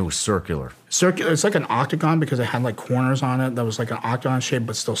 And it was circular. Circular. It's like an octagon because it had like corners on it that was like an octagon shape,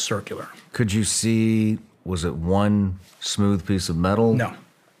 but still circular. Could you see, was it one smooth piece of metal? No.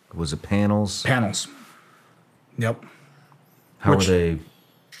 Was it panels? Panels. Yep. How were they?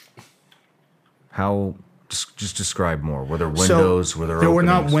 Just describe more. Were there windows? Were there There openings? were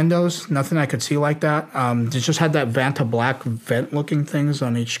not windows. Nothing I could see like that. It just had that Vanta black vent-looking things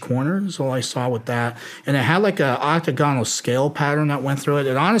on each corner is all I saw with that. And it had like a octagonal scale pattern that went through it.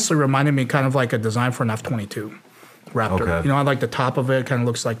 It honestly reminded me kind of like a design for an F-22 Raptor. Okay. I like the top of it kind of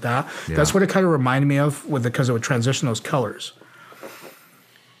looks like that. Yeah. That's what it kind of reminded me of because it would transition those colors.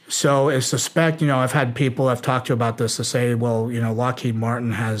 So I suspect, I've had people I've talked to about this to say, well, Lockheed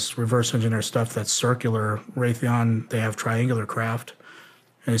Martin has reverse engineer stuff that's circular. Raytheon, they have triangular craft.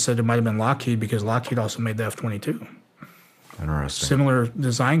 And they said it might have been Lockheed because Lockheed also made the F-22. Interesting. Similar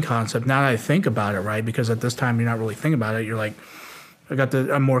design concept. Now that I think about it, right, because at this time you're not really thinking about it. You're like,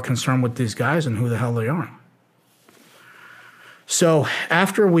 I'm more concerned with these guys and who the hell they are. So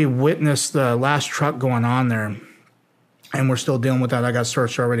after we witnessed the last truck going on there, and we're still dealing with that. I got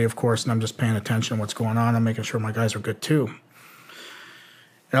searched already, of course, and I'm just paying attention to what's going on. I'm making sure my guys are good, too.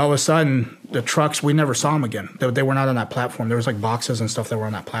 And all of a sudden, the trucks, we never saw them again. They were not on that platform. There was like boxes and stuff that were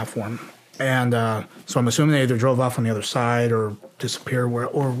on that platform. And so I'm assuming they either drove off on the other side or disappeared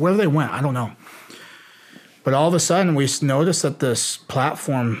or where they went. I don't know. But all of a sudden, we noticed that this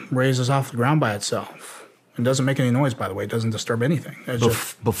platform raises off the ground by itself. It doesn't make any noise, by the way. It doesn't disturb anything.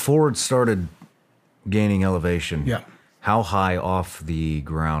 Before it started gaining elevation, yeah. How high off the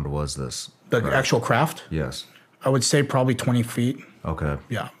ground was this? The actual craft? Yes. I would say probably 20 feet. Okay.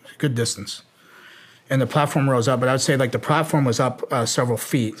 Yeah, good distance. And the platform rose up, but I would say like the platform was up several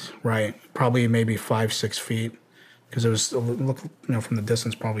feet, right? Probably maybe 5-6 feet, because it was from the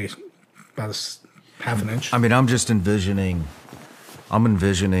distance probably about half an inch. I mean, I'm envisioning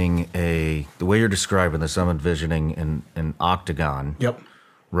the way you're describing this. I'm envisioning an octagon. Yep.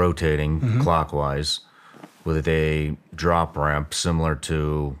 Rotating clockwise with a drop ramp similar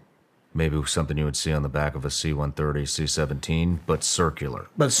to maybe something you would see on the back of a C-130, C-17, but circular.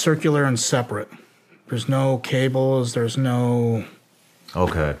 But circular and separate. There's no cables. There's no...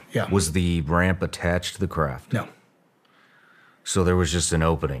 Okay. Yeah. Was the ramp attached to the craft? No. So there was just an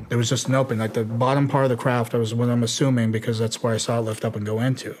opening. There was just an opening. Like the bottom part of the craft, was what I'm assuming, because that's where I saw it lift up and go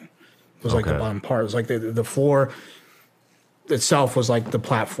into. It was like the bottom part. It was like the floor itself was like the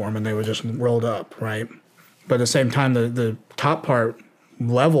platform, and they were just rolled up, right? But at the same time, the top part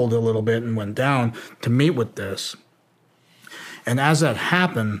leveled a little bit and went down to meet with this. And as that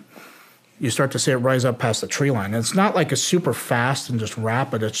happened, you start to see it rise up past the tree line. And it's not like it's super fast and just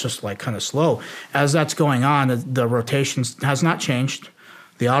rapid. It's just like kind of slow. As that's going on, the rotation has not changed.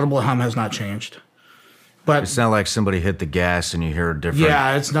 The audible hum has not changed. But it's not like somebody hit the gas and you hear a different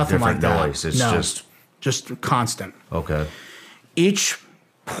Yeah, it's nothing like noise. that. It's just constant. Okay. Each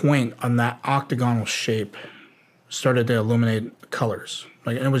point on that octagonal shape started to illuminate colors.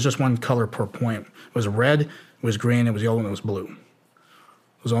 Like, and it was just one color per point. It was red, it was green, it was yellow, and it was blue.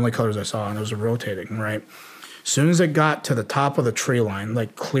 It was the only colors I saw, and it was rotating, right? As soon as it got to the top of the tree line,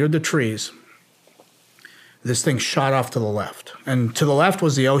 like cleared the trees, this thing shot off to the left. And to the left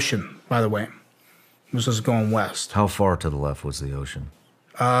was the ocean, by the way. It was just going west. How far to the left was the ocean?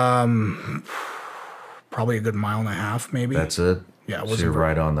 Probably a good mile and a half, maybe. That's it? Yeah. So you're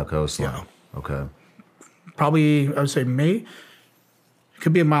right on the coastline. Yeah. Okay. Probably, I would say, it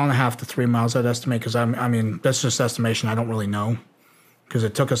could be a mile and a half to 3 miles, I'd estimate, because I mean, that's just estimation. I don't really know, because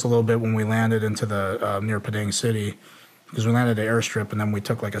it took us a little bit when we landed into the near Padang City, because we landed at the airstrip, and then we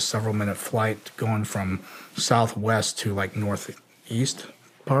took like a several-minute flight going from southwest to like northeast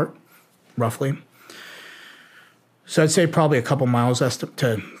part, roughly. So I'd say probably a couple miles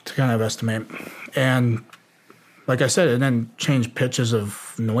to kind of estimate. And like I said, it didn't change pitches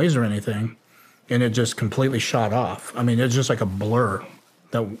of noise or anything, and it just completely shot off. I mean, it's just like a blur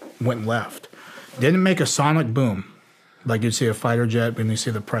that went left. Didn't make a sonic boom like you'd see a fighter jet when you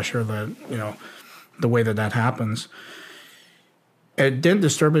see the pressure that, the way that happens. It didn't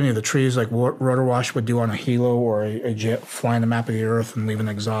disturb any of the trees like rotor wash would do on a helo or a jet flying the map of the earth and leaving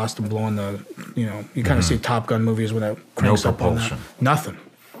exhaust and blowing you kind of see Top Gun movies when it cranks up on that. Nothing.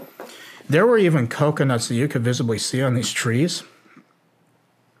 There were even coconuts that you could visibly see on these trees.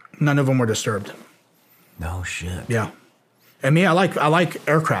 None of them were disturbed. No shit. Yeah. And me, I like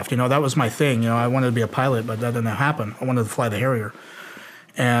aircraft. That was my thing. I wanted to be a pilot, but that didn't happen. I wanted to fly the Harrier.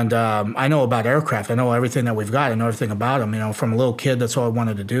 And I know about aircraft. I know everything that we've got. I know everything about them. From a little kid, that's all I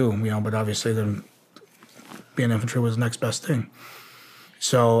wanted to do. But obviously, then being infantry was the next best thing.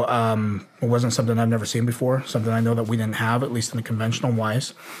 So it wasn't something I've never seen before. Something I know that we didn't have, at least in the conventional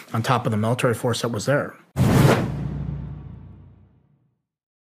wise, on top of the military force that was there.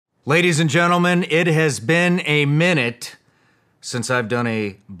 Ladies and gentlemen, it has been a minute since I've done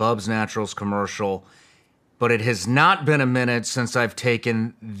a Bubs Naturals commercial, but it has not been a minute since I've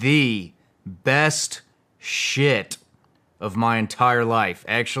taken the best shit of my entire life.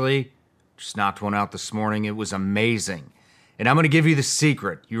 Actually, just knocked one out this morning. It was amazing. And I'm going to give you the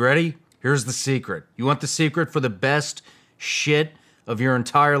secret. You ready? Here's the secret. You want the secret for the best shit of your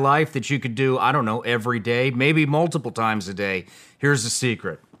entire life that you could do, I don't know, every day, maybe multiple times a day? Here's the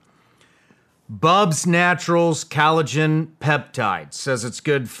secret. Bubs Naturals Collagen Peptide says it's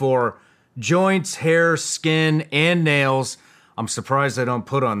good for joints, hair, skin, and nails. I'm surprised they don't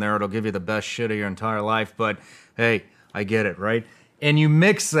put on there it'll give you the best shit of your entire life, but hey, I get it, right? And you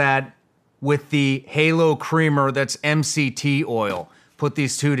mix that with the Halo Creamer, that's MCT oil. Put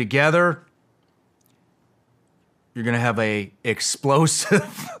these two together, you're gonna have a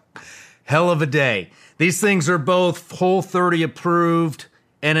explosive hell of a day. These things are both Whole30 approved,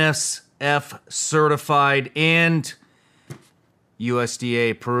 NSF certified, and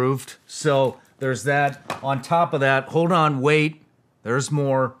USDA approved. So there's that. On top of that, hold on, wait, there's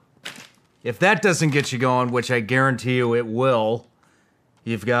more. If that doesn't get you going, which I guarantee you it will,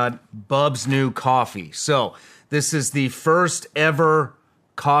 you've got Bub's new coffee. So this is the first ever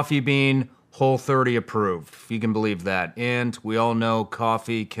coffee bean Whole30 approved, if you can believe that. And we all know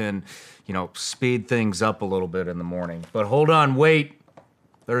coffee can, speed things up a little bit in the morning. But hold on, wait,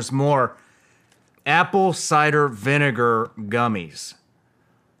 there's more. Apple cider vinegar gummies.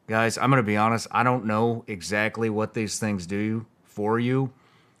 Guys, I'm going to be honest, I don't know exactly what these things do for you,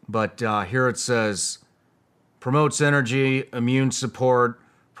 but here it says, promotes energy, immune support,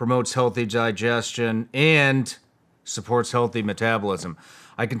 promotes healthy digestion, and supports healthy metabolism.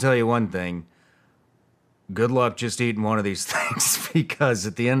 I can tell you one thing, good luck just eating one of these things, because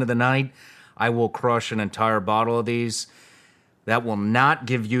at the end of the night, I will crush an entire bottle of these. That will not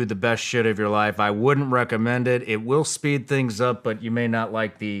give you the best shit of your life. I wouldn't recommend it. It will speed things up, but you may not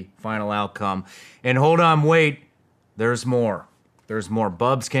like the final outcome. And hold on, wait, there's more. There's more.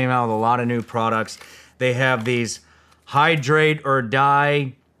 Bubs came out with a lot of new products. They have these hydrate or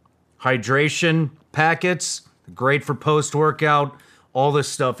die hydration packets. Great for post-workout. All this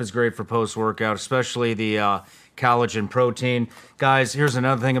stuff is great for post-workout, especially the collagen protein. Guys, here's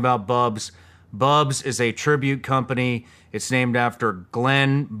another thing about Bubs. Bubs is a tribute company. It's named after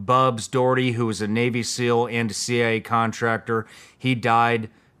Glenn Bubs Doherty, who was a Navy SEAL and a CIA contractor. He died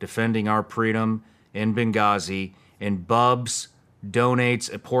defending our freedom in Benghazi, and Bubs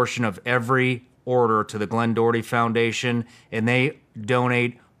donates a portion of every order to the Glenn Doherty Foundation, and they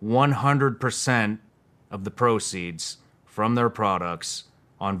donate 100% of the proceeds from their products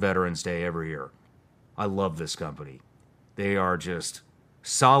on Veterans Day every year. I love this company. They are just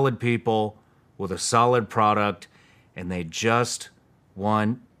solid people with a solid product, and they just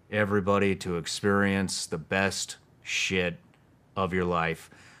want everybody to experience the best shit of your life.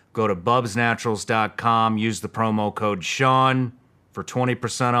 Go to bubsnaturals.com, use the promo code Shawn for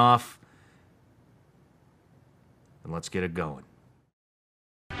 20% off, and let's get it going.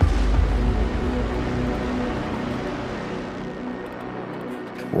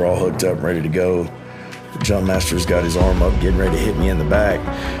 We're all hooked up, ready to go. The jump master's got his arm up, getting ready to hit me in the back.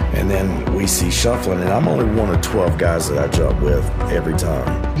 And then we see shuffling, and I'm only one of 12 guys that I jump with every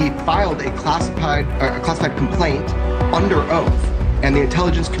time. He filed a classified complaint under oath, and the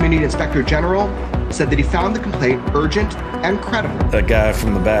Intelligence Community Inspector General said that he found the complaint urgent and credible. A guy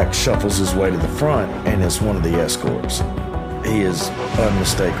from the back shuffles his way to the front, and it's one of the escorts. He is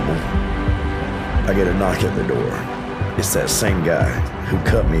unmistakable. I get a knock at the door. It's that same guy who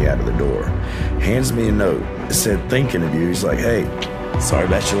cut me out of the door. Hands me a note. It said, thinking of you. He's like, hey, sorry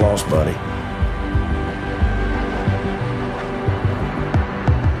about your loss, buddy.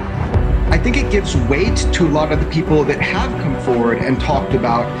 I think it gives weight to a lot of the people that have come forward and talked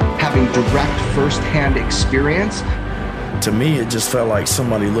about having direct first-hand experience. To me, it just felt like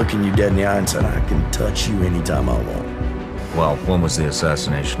somebody looking you dead in the eye and said, I can touch you anytime I want. Well, when was the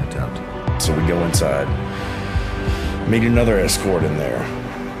assassination attempt? So we go inside. Meet another escort in there.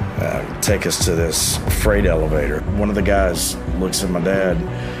 Take us to this freight elevator. One of the guys looks at my dad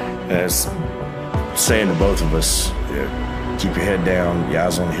and is saying to both of us, keep your head down, your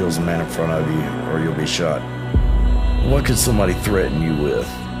eyes on the heels of the man in front of you, or you'll be shot. What could somebody threaten you with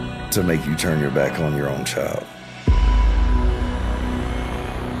to make you turn your back on your own child?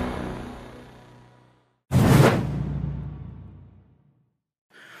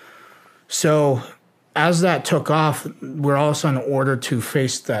 So as that took off, we're all of a sudden ordered to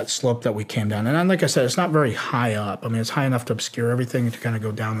face that slope that we came down. And like I said, it's not very high up. I mean, it's high enough to obscure everything to kind of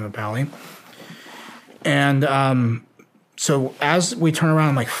go down in the valley. And so as we turn around,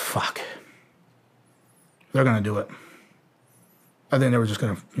 I'm like, fuck. They're going to do it. I think they were just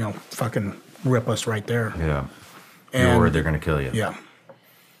going to, fucking rip us right there. Yeah. And you're worried they're going to kill you. Yeah.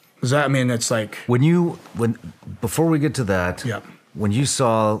 I mean, it's like... Before we get to that... Yeah. When you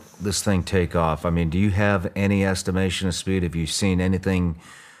saw this thing take off, I mean, do you have any estimation of speed? Have you seen anything?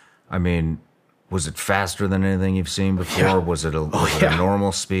 I mean, was it faster than anything you've seen before? Yeah. Was it a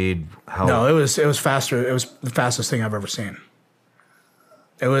normal speed? No, it was faster. It was the fastest thing I've ever seen.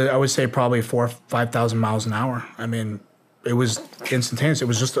 It was, I would say, probably 4,000 or 5,000 miles an hour. I mean, it was instantaneous. It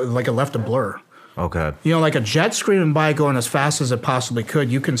was just like it left a blur. Okay. Like a jet screaming by going as fast as it possibly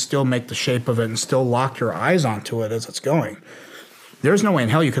could, you can still make the shape of it and still lock your eyes onto it as it's going. There's no way in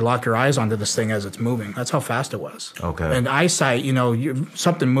hell you could lock your eyes onto this thing as it's moving. That's how fast it was. Okay. And eyesight,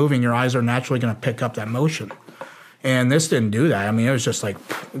 something moving, your eyes are naturally going to pick up that motion. And this didn't do that. I mean, it was just like,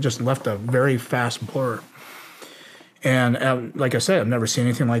 it just left a very fast blur. And like I said, I've never seen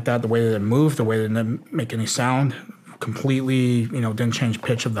anything like that. The way that it moved, the way that it didn't make any sound, completely, didn't change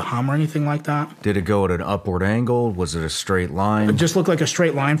pitch of the hum or anything like that. Did it go at an upward angle? Was it a straight line? It just looked like a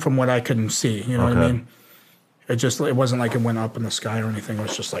straight line from what I could see. You know what I mean? It wasn't like it went up in the sky or anything. It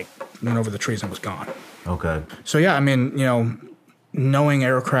was just like went over the trees and was gone. Okay. So yeah, I mean, knowing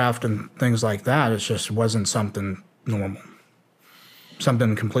aircraft and things like that, it just wasn't something normal.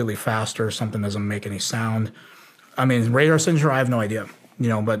 Something completely faster, something doesn't make any sound. I mean, radar signature, I have no idea.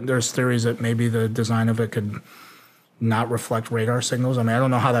 But there's theories that maybe the design of it could not reflect radar signals. I mean, I don't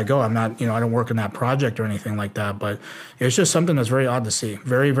know how that go. I'm not, I don't work in that project or anything like that, but it's just something that's very odd to see.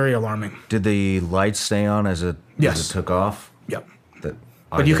 Very, very alarming. Did the lights stay on as it took off? Yep.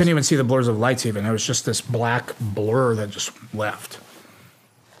 But you couldn't even see the blurs of lights even. It was just this black blur that just left.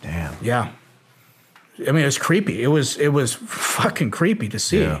 Damn. Yeah. I mean, it was creepy. It was fucking creepy to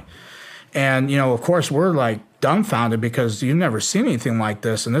see. Yeah. And, of course, we're like dumbfounded because you've never seen anything like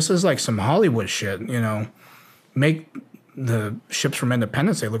this. And this is like some Hollywood shit, make the ships from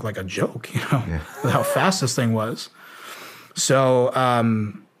Independence Day look like a joke, with how fast this thing was. So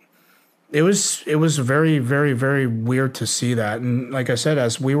It was very, very, very weird to see that. And like I said,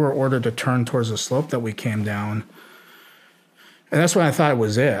 as we were ordered to turn towards the slope that we came down, and that's when I thought it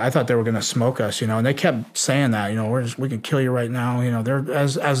was it. I thought they were going to smoke us, and they kept saying that, we can kill you right now. They're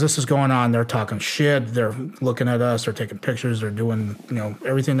as this is going on, they're talking shit. They're looking at us. They're taking pictures. They're doing,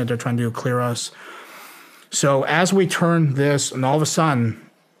 everything that they're trying to do to clear us. So as we turn this, and all of a sudden,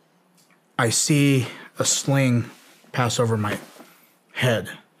 I see a sling pass over my head.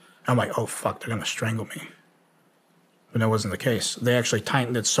 I'm like, oh, fuck, they're going to strangle me. But that wasn't the case. They actually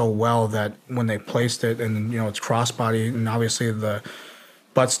tightened it so well that when they placed it, and it's crossbody, and obviously the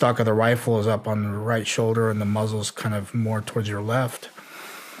buttstock of the rifle is up on the right shoulder, and the muzzle's kind of more towards your left.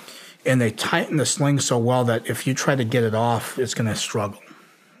 And they tightened the sling so well that if you try to get it off, it's going to struggle,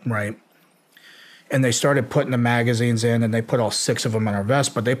 right? And they started putting the magazines in, and they put all 6 of them in our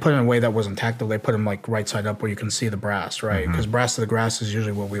vest, but they put it in a way that wasn't tactile. They put them like right side up where you can see the brass, right? Because brass to the grass is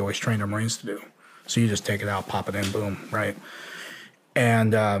usually what we always train our Marines to do. So you just take it out, pop it in, boom, right?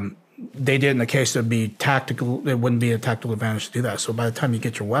 And they did in the case it would be tactical. It wouldn't be a tactical advantage to do that. So by the time you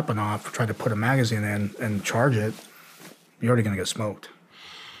get your weapon off, try to put a magazine in and charge it, you're already going to get smoked.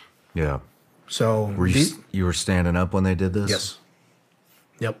 Yeah. So you were standing up when they did this? Yes.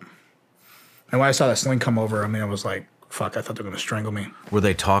 Yep. And when I saw that sling come over, I was like, fuck, I thought they were going to strangle me. Were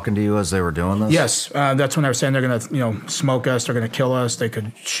they talking to you as they were doing this? Yes. That's when they were saying they're going to, smoke us. They're going to kill us. They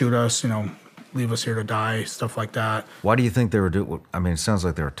could shoot us, leave us here to die, stuff like that. Why do you think they were doing? It sounds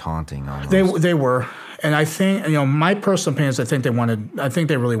like they were taunting almost. They were, and I think my personal opinion is I think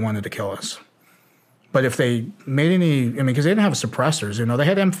they really wanted to kill us. But if they made any, because they didn't have suppressors, they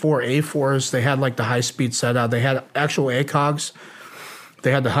had M4 A4s, they had like the high speed setup, they had actual ACOGs,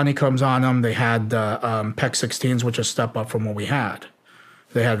 they had the honeycombs on them, they had the PEC 16s, which is a step up from what we had.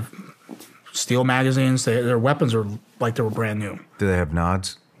 They had steel magazines. Their weapons were like they were brand new. Do they have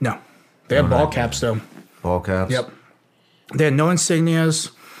nods? No. They had ball caps, though. Ball caps? Yep. They had no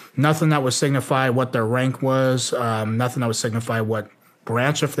insignias, nothing that would signify what their rank was, nothing that would signify what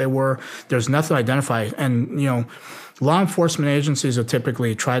branch if they were. There's nothing to identify. And, law enforcement agencies will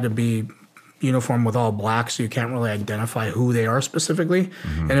typically try to be uniform with all black, so you can't really identify who they are specifically.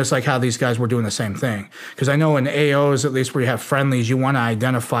 And it's like how these guys were doing the same thing. Because I know in AOs, at least where you have friendlies, you want to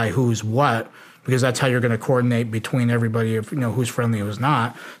identify who's what, because that's how you're going to coordinate between everybody, if who's friendly and who's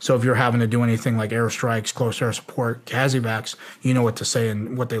not. So if you're having to do anything like airstrikes, close air support, CASEVACs, you know what to say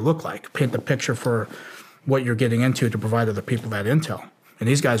and what they look like. Paint the picture for what you're getting into to provide other people that intel. And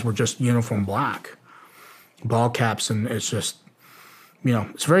these guys were just uniform black, ball caps, and it's just,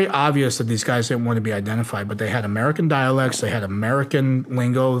 it's very obvious that these guys didn't want to be identified, but they had American dialects, they had American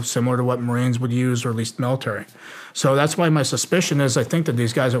lingo similar to what Marines would use, or at least military. So that's why my suspicion is I think that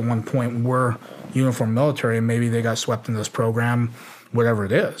these guys at one point were uniform military, and maybe they got swept into this program, whatever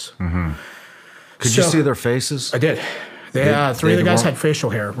it is. Could you see their faces? I did. Three of the guys had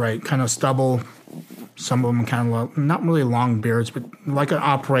facial hair, right? Kind of stubble. Some of them kind of not really long beards, but like an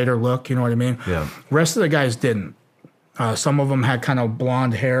operator look, you know what I mean? Yeah. Rest of the guys didn't. Some of them had kind of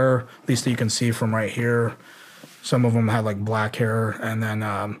blonde hair, at least that you can see from right here. Some of them had like black hair, and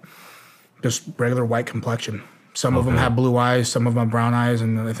then just regular white complexion. Some of them had blue eyes, some of them had brown eyes,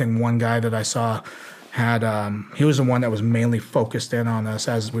 and I think one guy that I saw had, he was the one that was mainly focused in on us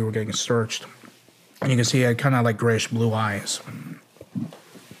as we were getting searched. And you can see he had kind of like grayish blue eyes.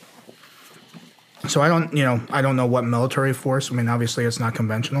 So I don't know what military force. Obviously it's not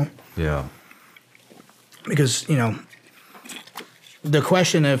conventional. Yeah. Because, the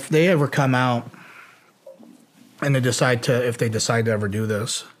question, if they ever come out and if they decide to ever do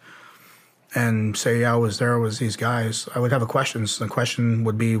this and say, yeah, I was there, it was these guys, I would have a question. The question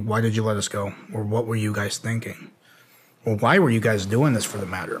would be, why did you let us go? Or what were you guys thinking? Or why were you guys doing this, for the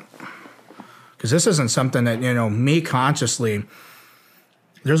matter? Because this isn't something that, me consciously,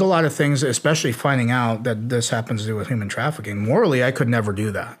 there's a lot of things, especially finding out that this happens to do with human trafficking. Morally, I could never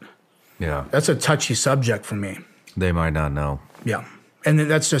do that. Yeah. That's a touchy subject for me. They might not know. Yeah. And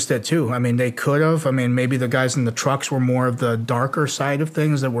that's just it, too. They could have. Maybe the guys in the trucks were more of the darker side of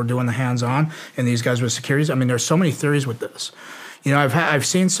things that were doing the hands-on, and these guys were securities. There's so many theories with this. I've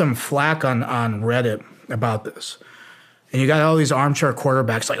seen some flack on Reddit about this. And you got all these armchair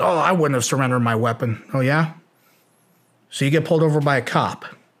quarterbacks like, oh, I wouldn't have surrendered my weapon. Oh, yeah? So you get pulled over by a cop.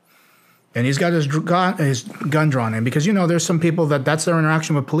 And he's got his gun drawn in because, there's some people that's their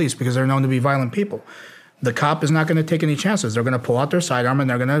interaction with police because they're known to be violent people. The cop is not going to take any chances. They're going to pull out their sidearm and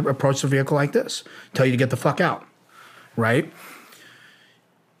they're going to approach the vehicle like this, tell you to get the fuck out, right?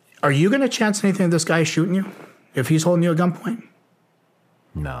 Are you going to chance anything if this guy is shooting you if he's holding you at gunpoint?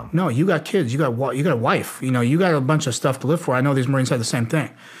 No. No, you got kids. You got a wife. You got a bunch of stuff to live for. I know these Marines had the same thing.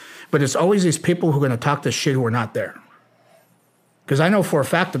 But it's always these people who are going to talk this shit who are not there. Because I know for a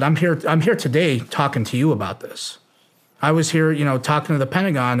fact that I'm here today talking to you about this. I was here, talking to the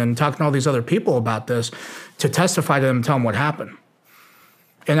Pentagon and talking to all these other people about this to testify to them and tell them what happened.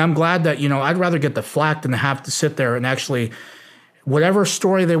 And I'm glad that, I'd rather get the flack than to have to sit there and actually, whatever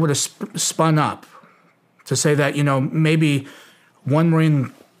story they would have spun up to say that, maybe one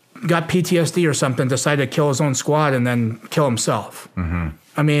Marine got PTSD or something, decided to kill his own squad and then kill himself. Mm-hmm.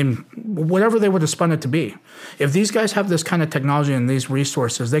 I mean, whatever they would have spun it to be. If these guys have this kind of technology and these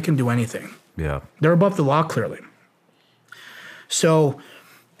resources, they can do anything. Yeah. They're above the law, clearly. So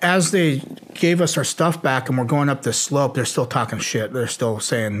as they gave us our stuff back and we're going up this slope, they're still talking shit. They're still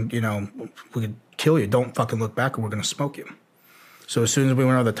saying, we could kill you. Don't fucking look back or we're going to smoke you. So as soon as we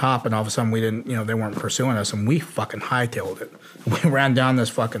went over the top and all of a sudden we didn't, they weren't pursuing us and we fucking hightailed it. We ran down this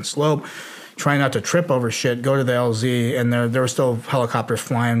fucking slope, trying not to trip over shit, go to the LZ, and there were still helicopters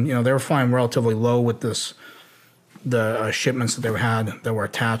flying. They were flying relatively low with the shipments that they had that were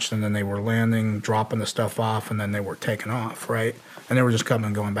attached, and then they were landing, dropping the stuff off, and then they were taking off, right? And they were just coming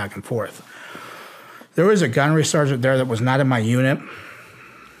and going back and forth. There was a gunnery sergeant there that was not in my unit.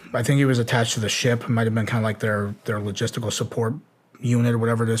 I think he was attached to the ship. It might have been kind of like their logistical support unit or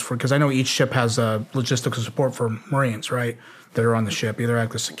whatever it is because I know each ship has a logistical support for Marines, right, that are on the ship, either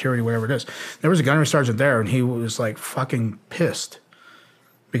active security, whatever it is. There was a gunnery sergeant there, and he was like fucking pissed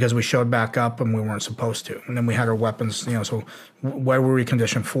because we showed back up and we weren't supposed to. And then we had our weapons, so what were we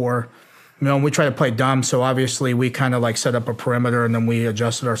conditioned for? We tried to play dumb, so obviously we kind of like set up a perimeter and then we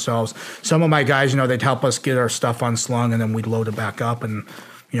adjusted ourselves. Some of my guys, they'd help us get our stuff unslung and then we'd load it back up and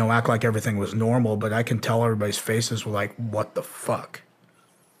act like everything was normal, but I can tell everybody's faces were like, what the fuck?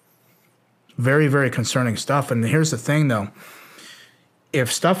 Very, very concerning stuff. And here's the thing, though.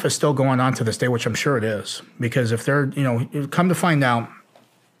 If stuff is still going on to this day, which I'm sure it is, because if they're, come to find out,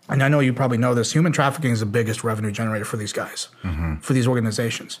 and I know you probably know this, human trafficking is the biggest revenue generator for these guys, for these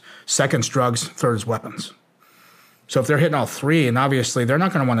organizations. Second's drugs, third is weapons. So if they're hitting all three, and obviously they're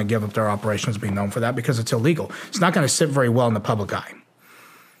not going to want to give up their operations being known for that because it's illegal. It's not going to sit very well in the public eye.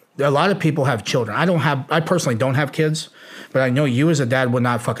 A lot of people have children. I personally don't have kids, but I know you as a dad would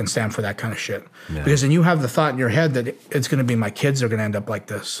not fucking stand for that kind of shit. Yeah. Because then you have the thought in your head that it's going to be my kids are going to end up like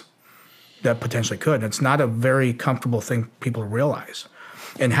this. That potentially could. And it's not a very comfortable thing people realize.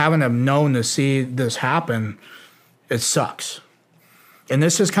 And having them known to see this happen, it sucks. And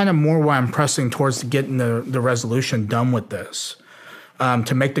this is kind of more why I'm pressing towards getting the resolution done with this,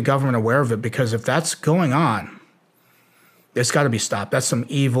 to make the government aware of it. Because if that's going on, it's got to be stopped. That's some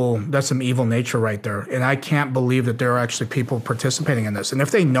evil nature right there. And I can't believe that there are actually people participating in this. And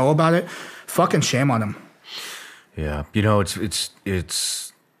if they know about it, fucking shame on them. Yeah.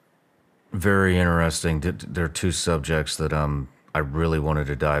 It's very interesting. There are two subjects that I really wanted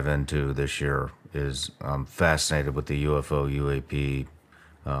to dive into this year. I'm fascinated with the UFO, UAP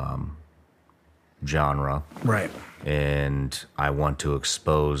genre. Right. And I want to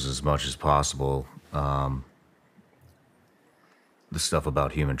expose as much as possible the stuff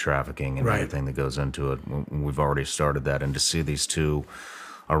about human trafficking and everything that goes into it. We've already started that. And to see these two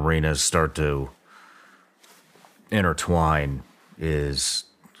arenas start to intertwine it's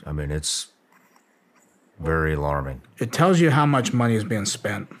very alarming. It tells you how much money is being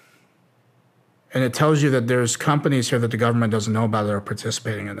spent. And it tells you that there's companies here that the government doesn't know about that are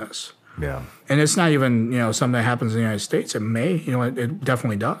participating in this. Yeah. And it's not even, something that happens in the United States. It may, it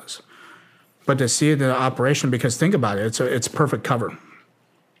definitely does. But to see the operation, because think about it, it's perfect cover.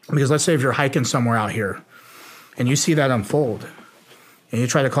 Because let's say if you're hiking somewhere out here and you see that unfold and you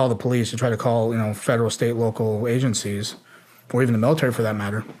try to call the police, you try to call, federal, state, local agencies, or even the military for that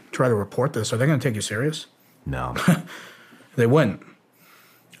matter, try to report this, are they going to take you serious? No. They wouldn't.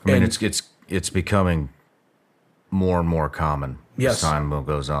 I mean, it's becoming more and more common as time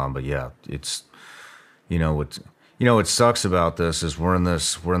goes on. But yeah, it's what sucks about this is we're in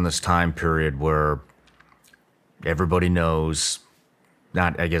this time period where everybody knows,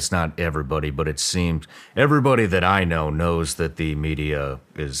 not everybody, but it seems everybody that I know knows that the media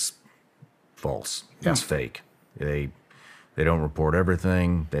is false. Yeah. It's fake. They don't report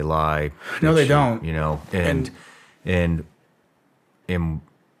everything. They lie. No, they don't.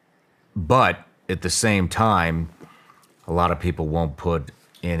 But at the same time, a lot of people won't put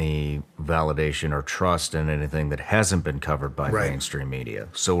any validation or trust in anything that hasn't been covered by mainstream media.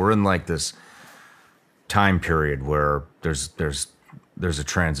 So we're in like this time period where there's a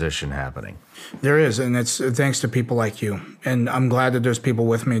transition happening. There is, and it's thanks to people like you. And I'm glad that there's people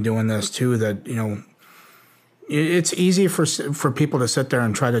with me doing this too that, It's easy for people to sit there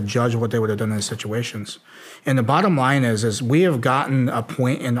and try to judge what they would have done in these situations. And the bottom line is we have gotten a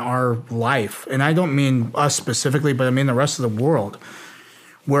point in our life, and I don't mean us specifically, but I mean the rest of the world,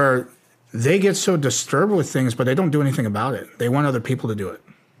 where they get so disturbed with things, but they don't do anything about it. They want other people to do it.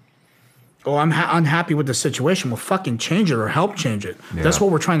 Oh, I'm unhappy with the situation. Well, fucking change it or help change it. Yeah. That's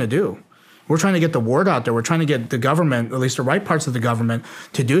what we're trying to do. We're trying to get the word out there. We're trying to get the government, at least the right parts of the government,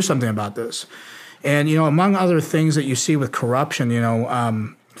 to do something about this. And, you know, among other things that you see with corruption, you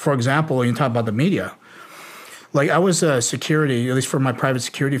know, for example, you talk about the media. Like I was a security, at least for my private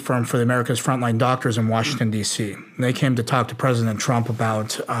security firm for the America's Frontline Doctors in Washington, D.C. And they came to talk to President Trump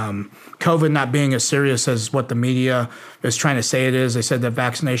about COVID not being as serious as what the media is trying to say it is. They said that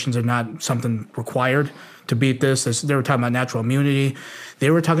vaccinations are not something required to beat this. They were talking about natural immunity. They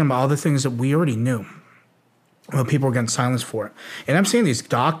were talking about all the things that we already knew. Well, people were getting silenced for it. And I'm seeing these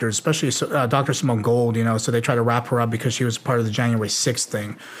doctors, especially Dr. Simone Gold, you know, so they try to wrap her up because she was part of the January 6th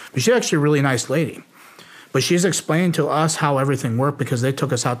thing. But she's actually a really nice lady. But she's explained to us how everything worked because they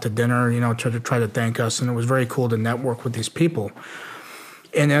took us out to dinner, you know, to try to thank us. And it was very cool to network with these people.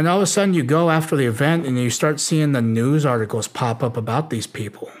 And then all of a sudden you go after the event and you start seeing the news articles pop up about these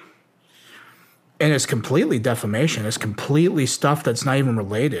people. And it's completely defamation. It's completely stuff that's not even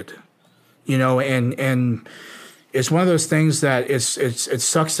related, you know, and it's one of those things that it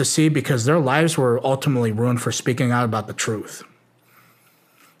sucks to see because their lives were ultimately ruined for speaking out about the truth.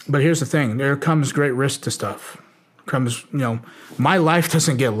 But here's the thing. There comes great risk to stuff. Comes, you know, my life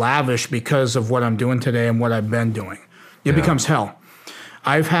doesn't get lavish because of what I'm doing today and what I've been doing. It becomes hell.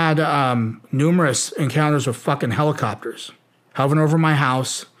 I've had numerous encounters with fucking helicopters hovering over my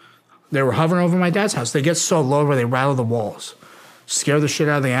house. They were hovering over my dad's house. They get so low where they rattle the walls. Scare the shit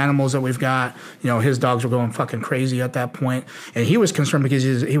out of the animals that we've got. You know, his dogs were going fucking crazy at that point. And he was concerned because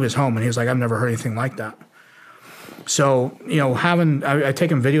he was home and he was like, I've never heard anything like that. So, you know, I've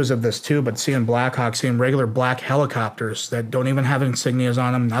taken videos of this too, but seeing Blackhawks, seeing regular black helicopters that don't even have insignias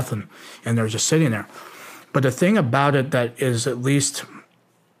on them, nothing. And they're just sitting there. But the thing about it that is at least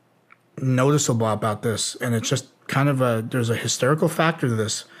noticeable about this, and it's just kind of there's a hysterical factor to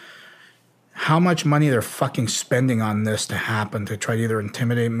this, how much money they're fucking spending on this to happen, to try to either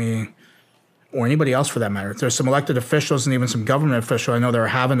intimidate me or anybody else for that matter. There's some elected officials and even some government officials I know that are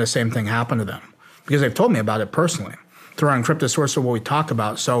having the same thing happen to them because they've told me about it personally through our encrypted source of what we talk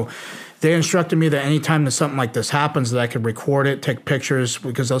about. So they instructed me that anytime that something like this happens that I could record it, take pictures,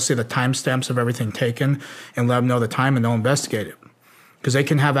 because they'll see the timestamps of everything taken and let them know the time and they'll investigate it. Because they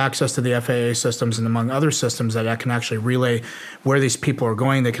can have access to the FAA systems and among other systems that can actually relay where these people are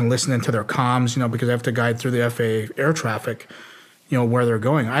going. They can listen into their comms, you know, because they have to guide through the FAA air traffic, you know, where they're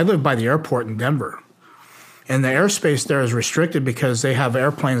going. I live by the airport in Denver. And the airspace there is restricted because they have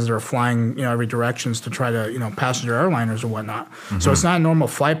airplanes that are flying, you know, every directions to try to, you know, passenger airliners or whatnot. Mm-hmm. So it's not a normal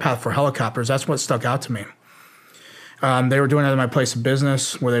flight path for helicopters. That's what stuck out to me. They were doing it at my place of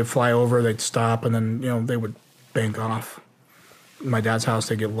business where they'd fly over, they'd stop, and then, you know, they would bank off. My dad's house,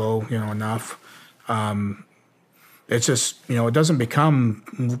 they get low, you know, enough. It's just, you know, it doesn't become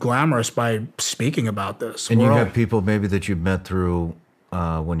glamorous by speaking about this. And you have people maybe that you've met through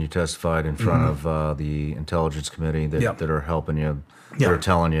when you testified in front of the Intelligence Committee that are helping you, that are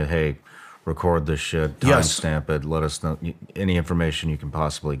telling you, hey, record this shit, timestamp it, let us know any information you can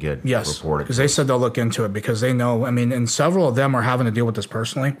possibly get. Report it. Because they said they'll look into it because they know, I mean, and several of them are having to deal with this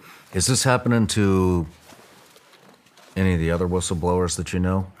personally. Is this happening to any of the other whistleblowers that you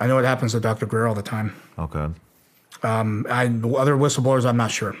know? I know it happens to Dr. Greer all the time. Okay. Other whistleblowers, I'm not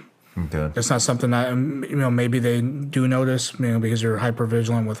sure. Okay. It's not something that, you know, maybe they do notice, you know, because you're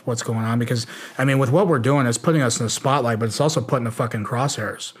hyper-vigilant with what's going on. Because, I mean, with what we're doing, it's putting us in the spotlight, but it's also putting the fucking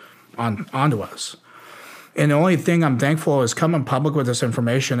crosshairs onto us. And the only thing I'm thankful is coming public with this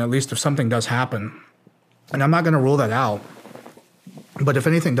information, at least if something does happen. And I'm not going to rule that out. But if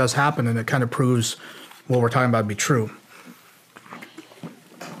anything does happen and it kind of proves what we're talking about to be true.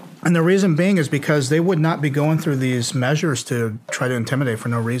 And the reason being is because they would not be going through these measures to try to intimidate for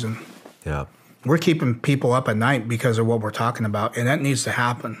no reason. Yeah. We're keeping people up at night because of what we're talking about, and that needs to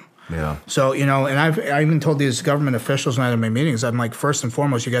happen. Yeah. So, you know, and I even told these government officials when I had my meetings, I'm like, first and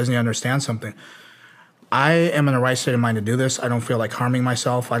foremost, you guys need to understand something. I am in the right state of mind to do this. I don't feel like harming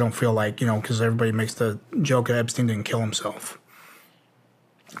myself. I don't feel like, you know, because everybody makes the joke that Epstein didn't kill himself.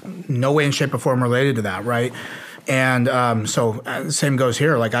 No way in shape or form related to that, right? And so the same goes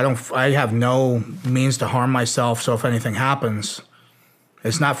here. Like I have no means to harm myself. So if anything happens,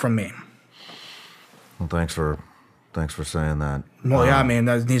 it's not from me. Well, thanks for saying that. Well, yeah, I mean,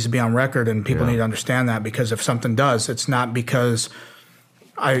 that needs to be on record, and people need to understand that, because if something does, it's not because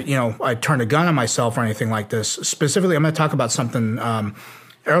I turned a gun on myself or anything like this. Specifically, I'm going to talk about something.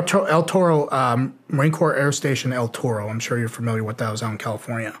 El Toro, Marine Corps Air Station El Toro. I'm sure you're familiar with that. It was out in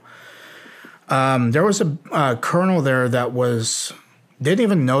California. There was a colonel there that didn't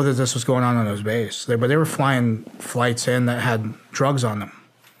even know that this was going on his base. But they were flying flights in that had drugs on them.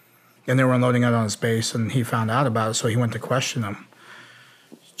 And they were unloading it on his base, and he found out about it, so he went to question them.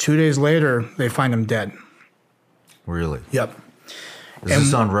 2 days later, they find him dead. Really? Yep. Is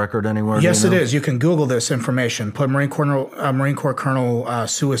this on record anywhere? Yes, it is. You can Google this information. Put Marine Corps Colonel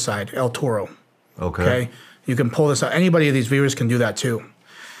suicide, El Toro. Okay. You can pull this out. Anybody of these viewers can do that too.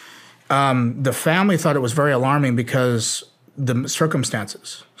 The family thought it was very alarming because the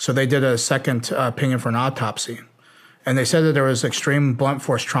circumstances. So they did a second opinion for an autopsy. And they said that there was extreme blunt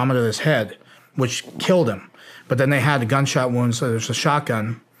force trauma to his head, which killed him. But then they had gunshot wounds. So there's a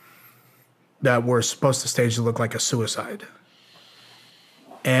shotgun that were supposed to stage to look like a suicide.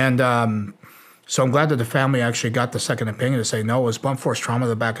 And so I'm glad that the family actually got the second opinion to say, no, it was blunt force trauma to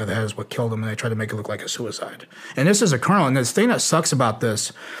the back of the head is what killed him, and they tried to make it look like a suicide. And this is a colonel, and the thing that sucks about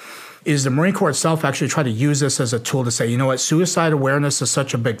this is the Marine Corps itself actually tried to use this as a tool to say, you know what, suicide awareness is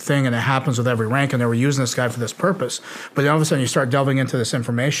such a big thing, and it happens with every rank, and they were using this guy for this purpose. But then all of a sudden you start delving into this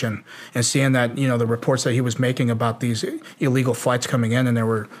information and seeing that, the reports that he was making about these illegal flights coming in, and they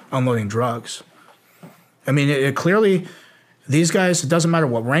were unloading drugs. I mean, it clearly... These guys, it doesn't matter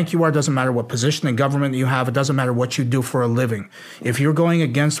what rank you are, it doesn't matter what position in government you have, it doesn't matter what you do for a living. If you're going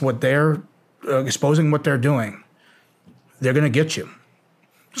against what they're exposing what they're doing, they're going to get you.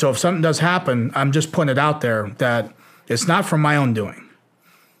 So if something does happen, I'm just putting it out there that it's not from my own doing.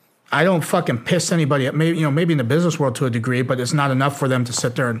 I don't fucking piss anybody up. Maybe in the business world to a degree, but it's not enough for them to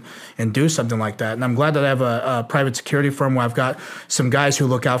sit there and do something like that. And I'm glad that I have a private security firm where I've got some guys who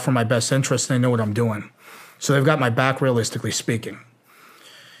look out for my best interests and they know what I'm doing. So they've got my back, realistically speaking.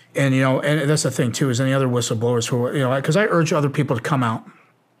 And, and that's the thing, too, is any other whistleblowers who are, because I urge other people to come out.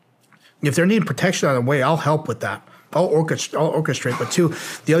 If they're needing protection on the way, I'll help with that. I'll orchestrate. But, too,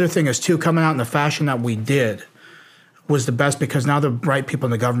 the other thing is, too, coming out in the fashion that we did was the best because now the right people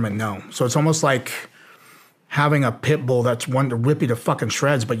in the government know. So it's almost like having a pit bull that's one to rip you to fucking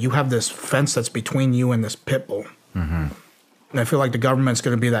shreds, but you have this fence that's between you and this pit bull. Mm-hmm. And I feel like the government's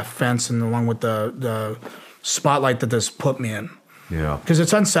going to be that fence, and along with the spotlight that this put me in. Yeah. Because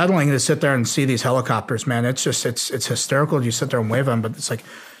it's unsettling to sit there and see these helicopters, man. It's just, it's hysterical. You sit there and wave at them, but it's like,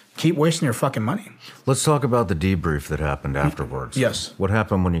 keep wasting your fucking money. Let's talk about the debrief that happened afterwards. Yes. What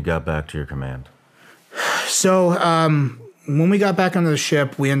happened when you got back to your command? So when we got back onto the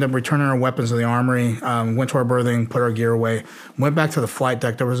ship, we ended up returning our weapons to the armory, went to our berthing, put our gear away, went back to the flight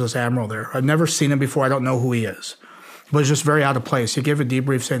deck. There was this admiral there. I'd never seen him before. I don't know who he is. But it's just very out of place. He gave a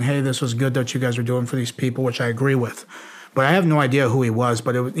debrief saying, hey, this was good that you guys are doing for these people, which I agree with. But I have no idea who he was.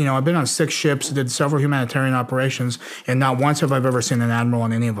 But, I've been on 6 ships, did several humanitarian operations, and not once have I ever seen an admiral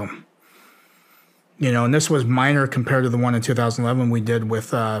on any of them. And this was minor compared to the one in 2011 we did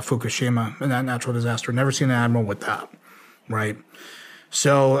with Fukushima and that natural disaster. Never seen an admiral with that, right?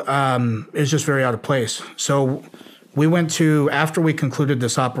 So it's just very out of place. So we went after we concluded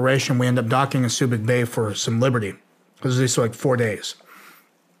this operation, we ended up docking in Subic Bay for some liberty. It was at least like 4 days.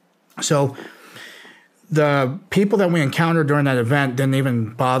 So the people that we encountered during that event didn't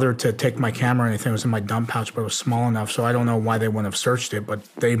even bother to take my camera or anything. It was in my dump pouch, but it was small enough, so I don't know why they wouldn't have searched it, but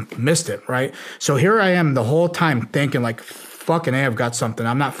they missed it, right? So here I am the whole time thinking like, fucking A, I've got something.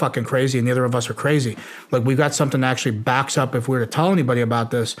 I'm not fucking crazy, and neither of us are crazy. Like, we've got something that actually backs up if we were to tell anybody about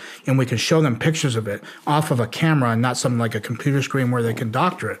this, and we can show them pictures of it off of a camera and not something like a computer screen where they can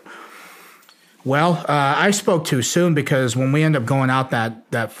doctor it. Well, I spoke too soon because when we ended up going out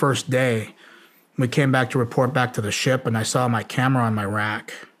that first day, we came back to report back to the ship, and I saw my camera on my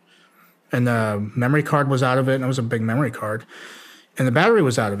rack. And the memory card was out of it, and it was a big memory card. And the battery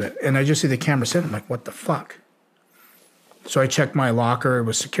was out of it. And I just see the camera sitting. I'm like, what the fuck? So I checked my locker. It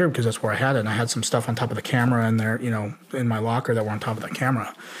was secured because that's where I had it. And I had some stuff on top of the camera in there, in my locker that were on top of the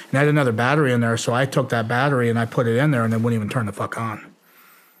camera. And I had another battery in there, so I took that battery and I put it in there, and it wouldn't even turn the fuck on.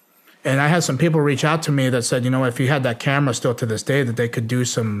 And I had some people reach out to me that said, if you had that camera still to this day, that they could do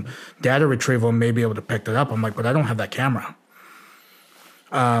some data retrieval and maybe be able to pick that up. I'm like, but I don't have that camera.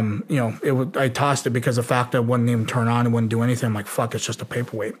 I tossed it because the fact that it wouldn't even turn on, it wouldn't do anything. I'm like, fuck, it's just a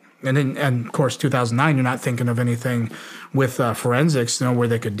paperweight. And of course, 2009, you're not thinking of anything with forensics, where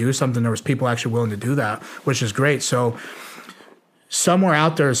they could do something. There was people actually willing to do that, which is great. So somewhere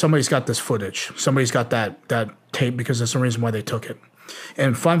out there, somebody's got this footage. Somebody's got that tape because that's the reason why they took it.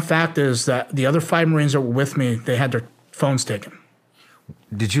 And fun fact is that the other 5 Marines that were with me, they had their phones taken.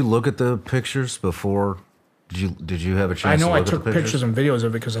 Did you look at the pictures before Did you have a chance? I know to I look took at the pictures and videos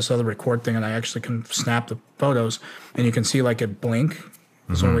of it because I saw the record thing, and I actually can snap the photos, and you can see like it blink.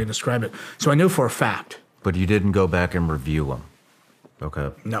 That's the only way to describe it. So I knew for a fact. But you didn't go back and review them.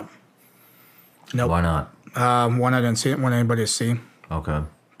 Okay. No. Nope. Why not? One, I didn't see it. Want anybody to see. Okay.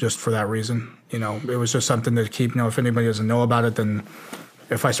 Just for that reason, it was just something to keep. If anybody doesn't know about it, then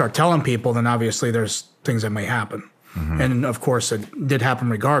if I start telling people, then obviously there's things that may happen. And of course, it did happen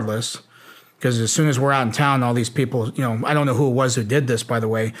regardless. Because as soon as we're out in town, all these people, I don't know who it was who did this, by the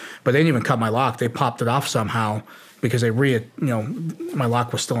way, but they didn't even cut my lock. They popped it off somehow because my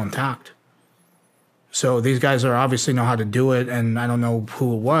lock was still intact. So these guys obviously know how to do it, and I don't know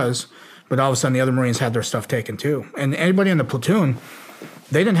who it was, but all of a sudden the other Marines had their stuff taken too. And anybody in the platoon,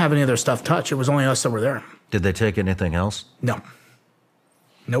 they didn't have any of their stuff touched. It was only us that were there. Did they take anything else? No.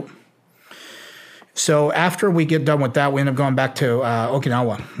 Nope. So after we get done with that, we end up going back to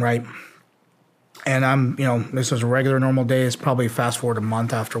Okinawa, right? And this was a regular normal day. It's probably fast forward a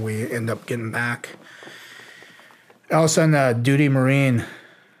month after we end up getting back. All of a sudden, a duty Marine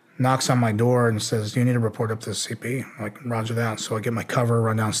knocks on my door and says, "Do you need to report up to the CP?" I'm like, "Roger that." So I get my cover,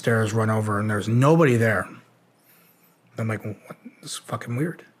 run downstairs, run over, and there's nobody there. I'm like, well, what? This is fucking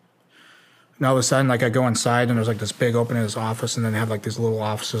weird. And all of a sudden, I go inside, and there's this big opening in his office, and then they have these little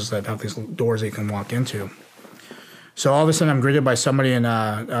offices that have these doors that you can walk into. So all of a sudden, I'm greeted by somebody in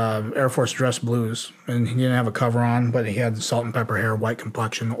Air Force dress blues, and he didn't have a cover on, but he had salt and pepper hair, white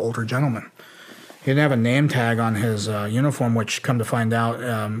complexion, older gentleman. He didn't have a name tag on his uniform, which, come to find out,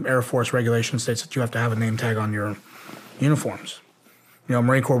 Air Force regulation states that you have to have a name tag on your uniforms.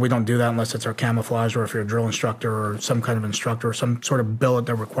 Marine Corps, we don't do that unless it's our camouflage or if you're a drill instructor or some kind of instructor or some sort of billet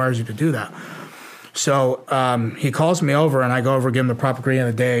that requires you to do that. So he calls me over, and I go over, give him the proper greeting of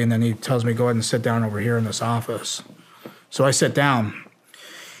the day, and then he tells me, go ahead and sit down over here in this office. So I sit down,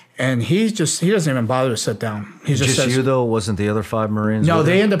 and he doesn't even bother to sit down. He just says, you, though? Wasn't the other 5 Marines? No,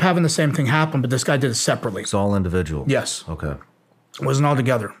 they end up having the same thing happen, but this guy did it separately. It's all individual? Yes. Okay. It wasn't all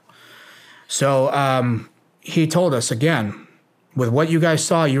together. So he told us, again, with what you guys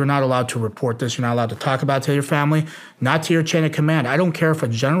saw, you're not allowed to report this. You're not allowed to talk about it to your family, not to your chain of command. I don't care if a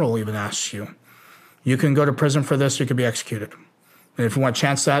general even asks you. You can go to prison for this. You could be executed. And if you want to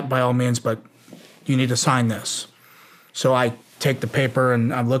chance that, by all means, but you need to sign this. So I take the paper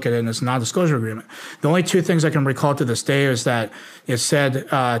and I look at it, and it's a non-disclosure agreement. The only 2 things I can recall to this day is that it said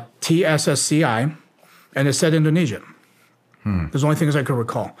TSSCI and it said Indonesia. There's the only things I could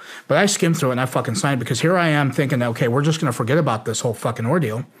recall. But I skimmed through it and I fucking signed it because here I am thinking, okay, we're just going to forget about this whole fucking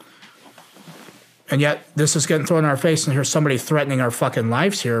ordeal. And yet this is getting thrown in our face, and here's somebody threatening our fucking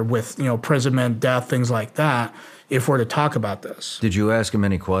lives here with, imprisonment, death, things like that, if we're to talk about this. Did you ask him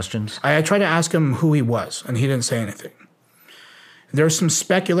any questions? I tried to ask him who he was, and he didn't say anything. There's some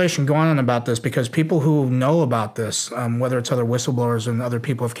speculation going on about this because people who know about this, whether it's other whistleblowers and other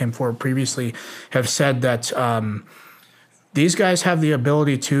people who have came forward previously, have said that these guys have the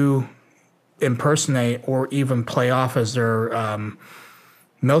ability to impersonate or even play off as their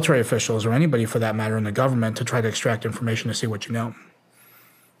military officials or anybody for that matter in the government to try to extract information to see what you know.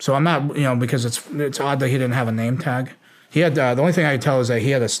 So I'm not, because it's odd that he didn't have a name tag. He had the only thing I could tell is that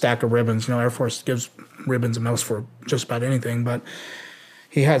he had a stack of ribbons. Air Force gives ribbons and medals for just about anything, but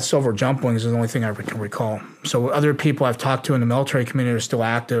he had silver jump wings is the only thing I can recall. So other people I've talked to in the military community are still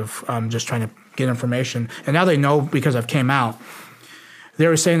active, just trying to get information. And now they know because I've came out. They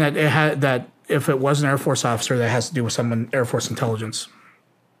were saying that if it was an Air Force officer, that has to do with someone Air Force intelligence,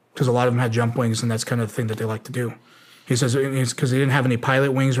 because a lot of them had jump wings, and that's kind of the thing that they like to do. He says it's because he didn't have any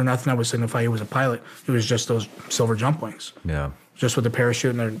pilot wings or nothing that would signify he was a pilot. It was just those silver jump wings. Yeah. Just with the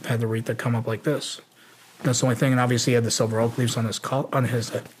parachute, and they had the wreath that come up like this. That's the only thing. And obviously he had the silver oak leaves on his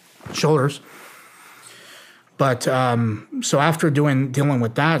shoulders. But so after dealing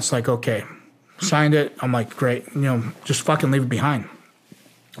with that, it's like, okay, signed it. I'm like, great. Just fucking leave it behind.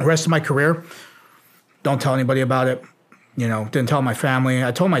 The rest of my career, don't tell anybody about it. Didn't tell my family.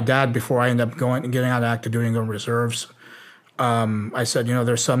 I told my dad before I ended up getting out of active duty and going to reserves. I said,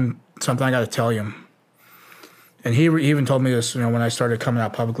 there's something I got to tell you. And he even told me this, when I started coming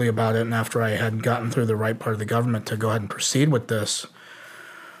out publicly about it, and after I had gotten through the right part of the government to go ahead and proceed with this.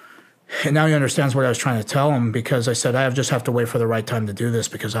 And now he understands what I was trying to tell him, because I said, just have to wait for the right time to do this,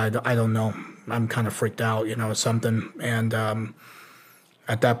 because I don't know. I'm kind of freaked out, something. And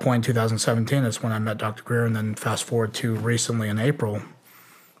at that point, 2017, is when I met Dr. Greer, and then fast forward to recently in April,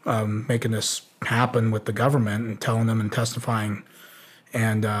 making this happen with the government and telling them and testifying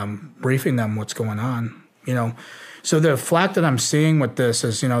and briefing them what's going on. So the flack that I'm seeing with this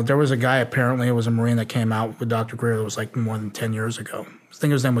is, there was a guy, apparently it was a Marine that came out with Dr. Greer that was like more than 10 years ago. I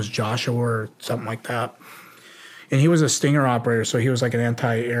think his name was Joshua or something like that. And he was a Stinger operator, so he was like an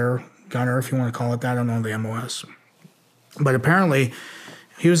anti-air gunner, if you want to call it that. I don't know the MOS. But apparently,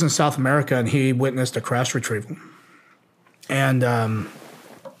 he was in South America, and he witnessed a crash retrieval. And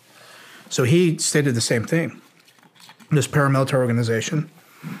so he stated the same thing. This paramilitary organization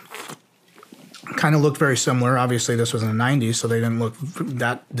kind of looked very similar. Obviously, this was in the 90s, so they didn't look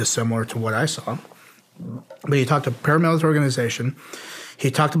that dissimilar to what I saw. But he talked to a paramilitary organization.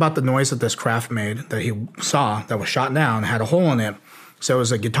 He talked about the noise that this craft made that he saw that was shot down, had a hole in it. So it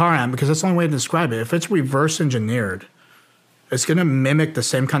was a guitar amp, because that's the only way to describe it. If it's reverse engineered, it's going to mimic the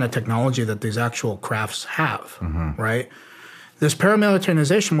same kind of technology that these actual crafts have, right? This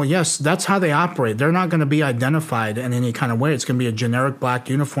paramilitarization, well, yes, that's how they operate. They're not going to be identified in any kind of way. It's going to be a generic black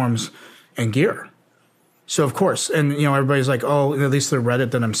uniforms and gear. So, of course, and, everybody's like, oh, at least the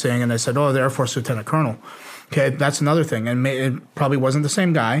Reddit that I'm seeing, and they said, oh, the Air Force Lieutenant Colonel. Okay, that's another thing. And it probably wasn't the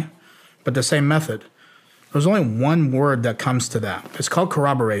same guy, but the same method. There's only one word that comes to that. It's called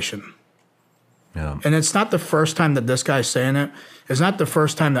corroboration. Yeah. And it's not the first time that this guy's saying it. It's not the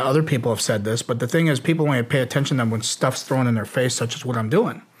first time that other people have said this. But the thing is, people only pay attention to when stuff's thrown in their face, such as what I'm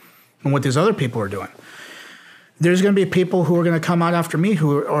doing and what these other people are doing. There's going to be people who are going to come out after me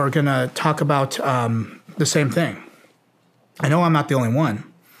who are going to talk about the same thing. I know I'm not the only one.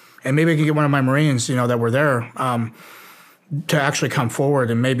 And maybe I can get one of my Marines, that were there to actually come forward.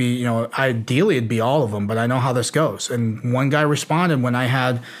 And maybe, ideally it'd be all of them. But I know how this goes. And one guy responded when I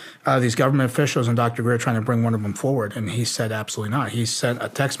had these government officials and Dr. Greer trying to bring one of them forward, and he said absolutely not. He sent a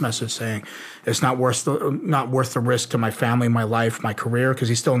text message saying it's not worth the risk to my family, my life, my career, because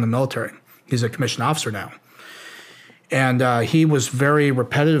he's still in the military. He's a commissioned officer now. And he was very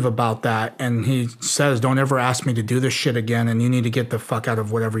repetitive about that, and he says, don't ever ask me to do this shit again, and you need to get the fuck out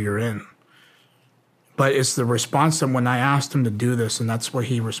of whatever you're in. But it's the response that when I asked him to do this, and that's what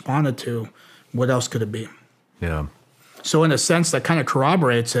he responded to, what else could it be? Yeah. So in a sense, that kind of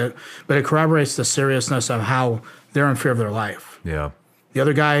corroborates it, but it corroborates the seriousness of how they're in fear of their life. Yeah. The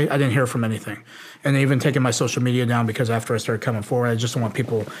other guy, I didn't hear from anything. And they even taken my social media down because after I started coming forward, I just don't want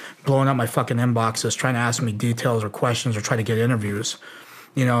people blowing up my fucking inboxes, trying to ask me details or questions or try to get interviews.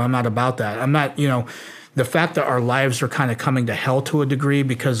 I'm not about that. I'm not, the fact that our lives are kind of coming to hell to a degree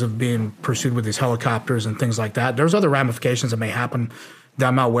because of being pursued with these helicopters and things like that. There's other ramifications that may happen that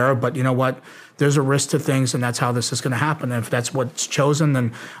I'm not aware of, but you know what? There's a risk to things, and that's how this is going to happen. And if that's what's chosen,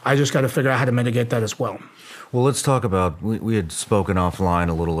 then I just got to figure out how to mitigate that as well. Well, let's talk about, we had spoken offline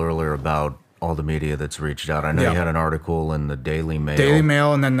a little earlier about all the media that's reached out. I know you had an article in the Daily Mail. Daily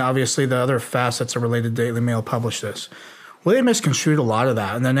Mail, and then obviously the other facets that are related to Daily Mail published this. Well, they misconstrued a lot of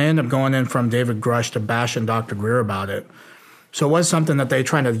that, and then they end up going in from David Grush to bashing Dr. Greer about it. So it was something that they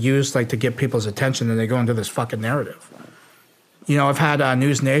trying to use to get people's attention, and they go into this fucking narrative. I've had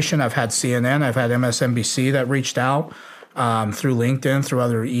News Nation, I've had CNN, I've had MSNBC that reached out through LinkedIn, through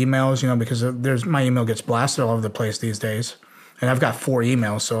other emails, because my email gets blasted all over the place these days. And I've got 4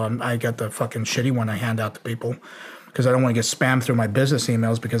 emails, so I got the fucking shitty one I hand out to people because I don't want to get spammed through my business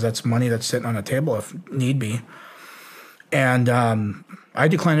emails because that's money that's sitting on the table if need be. And I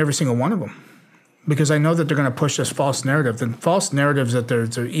decline every single one of them because I know that they're going to push this false narrative. The false narratives that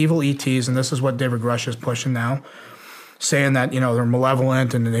they're evil ETs, and this is what David Grush is pushing now, saying that, they're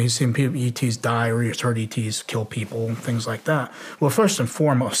malevolent and he's seen ETs die or he's heard ETs kill people and things like that. Well, first and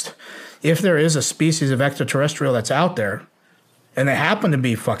foremost, if there is a species of extraterrestrial that's out there and they happen to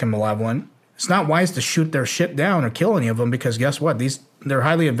be fucking malevolent, it's not wise to shoot their shit down or kill any of them because guess what? They're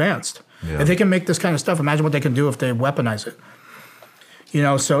highly advanced. Yeah. If they can make this kind of stuff, imagine what they can do if they weaponize it.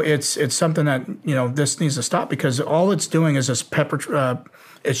 So it's something that, this needs to stop because all it's doing is just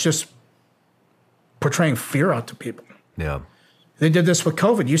it's just portraying fear out to people. Yeah. They did this with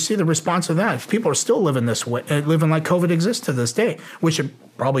COVID. You see the response of that. If people are still living this way, living like COVID exists to this day, which it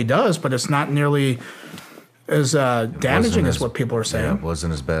probably does, but it's not nearly as damaging as what people are saying. Yeah, it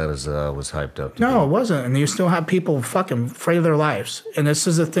wasn't as bad as was hyped up. No, it wasn't. And you still have people fucking afraid of their lives. And this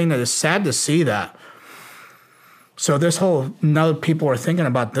is the thing that is sad to see that. So this whole, now that people are thinking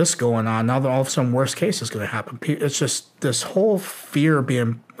about this going on, now that all of a sudden worst case is going to happen. It's just this whole fear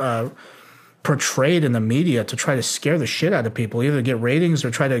being portrayed in the media to try to scare the shit out of people, either get ratings or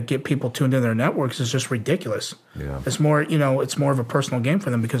try to get people tuned in their networks is just ridiculous. Yeah. It's more, it's more of a personal game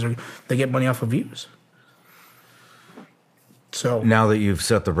for them because they get money off of views. So now that you've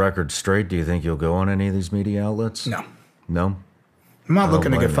set the record straight, do you think you'll go on any of these media outlets? No. No? I'm not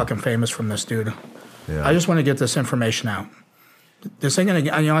looking to get fucking famous from this dude. Yeah. I just want to get this information out. This ain't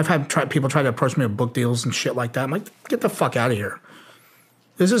gonna, I've had people try to approach me with book deals and shit like that. I'm like, get the fuck out of here.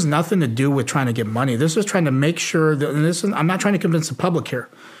 This has nothing to do with trying to get money. This is trying to make sure that, and I'm not trying to convince the public here.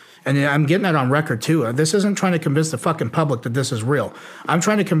 And I'm getting that on record too. This isn't trying to convince the fucking public that this is real. I'm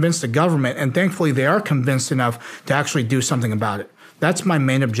trying to convince the government, and thankfully they are convinced enough to actually do something about it. That's my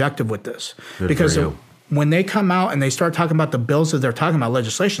main objective with this. Good because for you. when they come out and they start talking about the bills that they're talking about,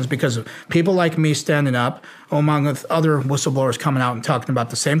 legislations, because of people like me standing up, along with other whistleblowers coming out and talking about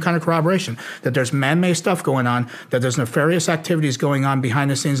the same kind of corroboration, that there's man-made stuff going on, that there's nefarious activities going on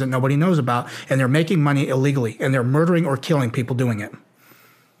behind the scenes that nobody knows about, and they're making money illegally, and they're murdering or killing people doing it.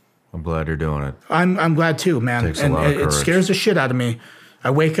 I'm glad you're doing it. I'm glad too, man. Takes a and lot of it courage. scares the shit out of me.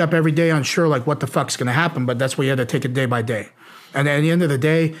 I wake up every day unsure like what the fuck's going to happen, but that's why you had to take it day by day. And at the end of the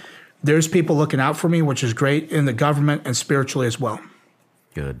day, there's people looking out for me, which is great, in the government and spiritually as well.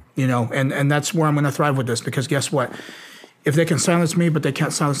 Good. You know, and that's where I'm going to thrive with this, because guess what? If they can silence me, but they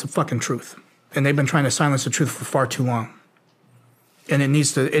can't silence the fucking truth. And they've been trying to silence the truth for far too long. And it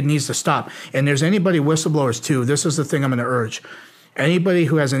needs to stop. And there's anybody, whistleblowers too, this is the thing I'm going to urge. Anybody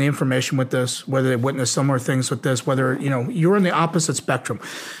who has any information with this, whether they witnessed similar things with this, whether, you know, you're in the opposite spectrum.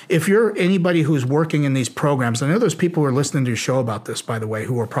 If you're anybody who's working in these programs, I know there's people who are listening to your show about this, by the way,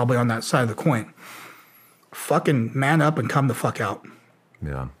 who are probably on that side of the coin. Fucking man up and come the fuck out.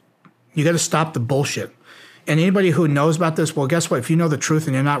 Yeah. You got to stop the bullshit. And anybody who knows about this, well, guess what? If you know the truth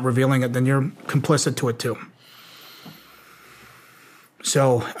and you're not revealing it, then you're complicit to it too.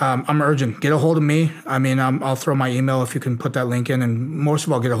 So I'm urging, get a hold of me. I mean, I'll throw my email if you can put that link in. And most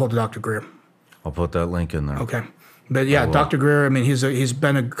of all, get a hold of Dr. Greer. I'll put that link in there. Okay. But yeah, Dr. Greer, I mean, he's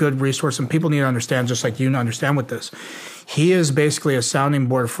been a good resource, and people need to understand, just like you understand with this. He is basically a sounding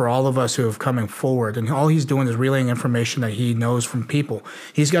board for all of us who have coming forward. And all he's doing is relaying information that he knows from people.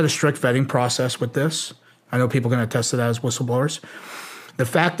 He's got a strict vetting process with this. I know people are going to attest to that as whistleblowers. The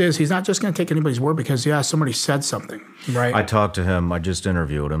fact is, he's not just going to take anybody's word because, yeah, somebody said something, right? I talked to him. I just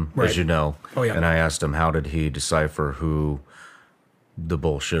interviewed him, Right. as you know. Oh, yeah. And I asked him, how did he decipher who the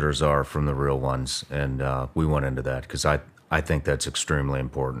bullshitters are from the real ones? And we went into that because I think that's extremely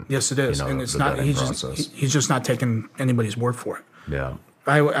important. Yes, it is. You know, And it's the not, vetting he's just not taking anybody's word for it. Yeah.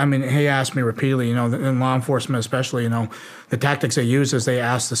 I mean, he asked me repeatedly, you know, in law enforcement especially, you know, the tactics they use is they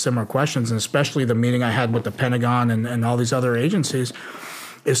ask the similar questions, and especially the meeting I had with the Pentagon and all these other agencies,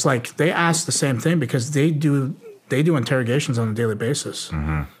 it's like they ask the same thing because they do interrogations on a daily basis.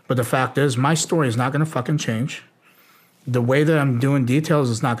 Mm-hmm. But the fact is, my story is not going to fucking change. The way that I'm doing details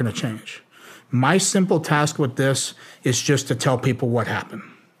is not going to change. My simple task with this is just to tell people what happened.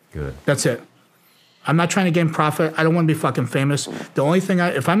 Good. That's it. I'm not trying to gain profit. I don't want to be fucking famous. The only thing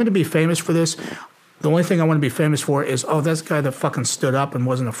if I'm going to be famous for this, the only thing I want to be famous for is, oh, that's the guy that fucking stood up and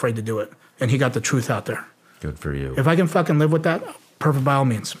wasn't afraid to do it. And he got the truth out there. Good for you. If I can fucking live with that, perfect by all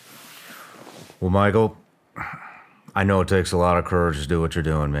means. Well, Michael, I know it takes a lot of courage to do what you're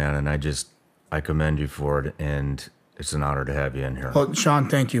doing, man. And I commend you for it. And it's an honor to have you in here. Well, Shawn,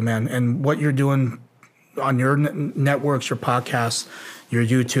 thank you, man. And what you're doing on your networks, your podcasts, your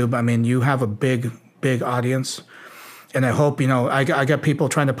YouTube, I mean, you have a big audience. And I hope, you know, I got people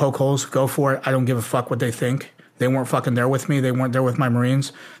trying to poke holes. Go for it. I don't give a fuck what they think. They weren't fucking there with me. They weren't there with my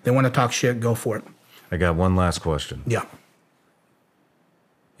Marines. They want to talk shit. Go for it. I got one last question. Yeah.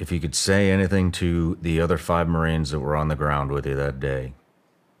 If you could say anything to the other 5 Marines that were on the ground with you that day,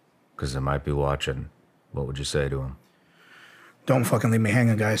 because they might be watching, what would you say to them? Don't fucking leave me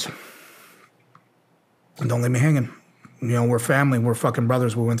hanging, guys. Don't leave me hanging. You know, we're family. We're fucking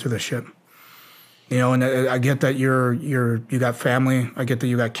brothers. We went through this shit. You know, and I get that you got family. I get that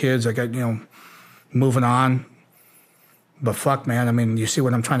you got kids. I got, you know, moving on. But fuck, man. I mean, you see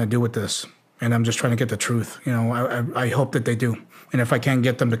what I'm trying to do with this. And I'm just trying to get the truth. You know, I hope that they do. And if I can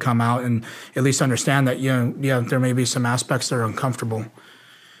get them to come out and at least understand that, you know, yeah, there may be some aspects that are uncomfortable,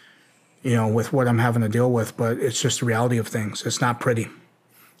 you know, with what I'm having to deal with, but it's just the reality of things. It's not pretty.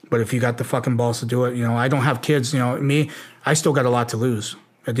 But if you got the fucking balls to do it, you know, I don't have kids, you know, me, I still got a lot to lose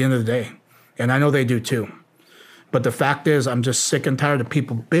at the end of the day. And I know they do too. But the fact is, I'm just sick and tired of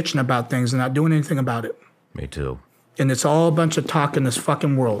people bitching about things and not doing anything about it. Me too. And it's all a bunch of talk in this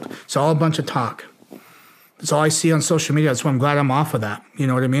fucking world. It's all a bunch of talk. That's all I see on social media. That's why I'm glad I'm off of that. You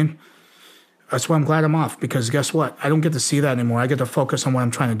know what I mean? That's why I'm glad I'm off, because guess what? I don't get to see that anymore. I get to focus on what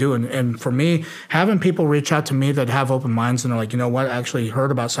I'm trying to do. And for me, having people reach out to me that have open minds and are like, you know what, I actually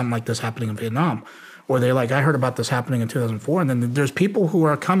heard about something like this happening in Vietnam. Or they like, I heard about this happening in 2004. And then there's people who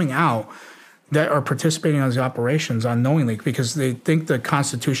are coming out that are participating in these operations unknowingly because they think the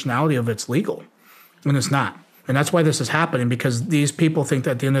constitutionality of it's legal. And it's not. And that's why this is happening, because these people think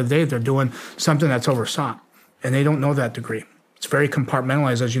that at the end of the day, they're doing something that's oversought. And they don't know that degree. It's very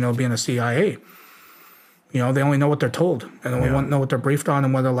compartmentalized, as you know, being a CIA. You know, they only know what they're told. And they only know what they're briefed on,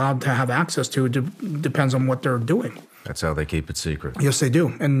 and what they're allowed to have access to depends on what they're doing. That's how they keep it secret. Yes, they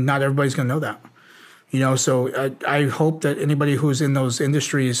do. And not everybody's going to know that. So I hope that anybody who's in those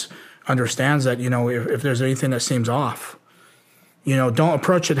industries understands that, if there's anything that seems off, don't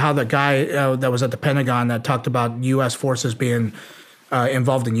approach it how the guy that was at the Pentagon that talked about U.S. forces being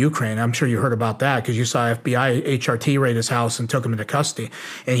involved in Ukraine. I'm sure you heard about that because you saw FBI HRT raid his house and took him into custody.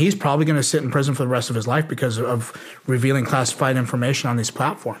 And he's probably going to sit in prison for the rest of his life because of revealing classified information on these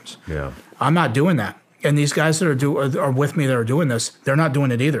platforms. Yeah. I'm not doing that. And these guys that are with me that are doing this, they're not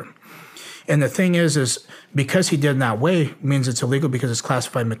doing it either. And the thing is because he did it that way means it's illegal because it's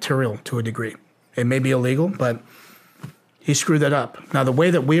classified material to a degree. It may be illegal, but he screwed that up. Now, the way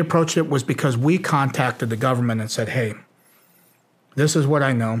that we approached it was because we contacted the government and said, hey, this is what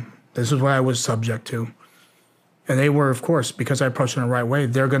I know. This is what I was subject to. And they were, of course, because I approached it in the right way,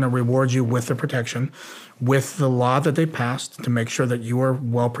 they're going to reward you with the protection, with the law that they passed to make sure that you are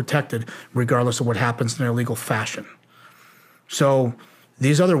well protected, regardless of what happens in an illegal fashion. So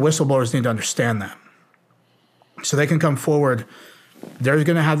these other whistleblowers need to understand that. So they can come forward. They're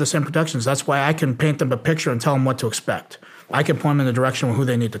going to have the same protections. That's why I can paint them a picture and tell them what to expect. I can point them in the direction of who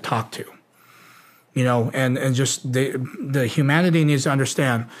they need to talk to. And just the humanity needs to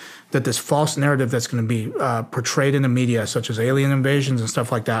understand that this false narrative that's going to be portrayed in the media, such as alien invasions and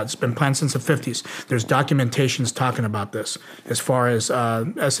stuff like that, it's been planned since the 50s. There's documentations talking about this. As far as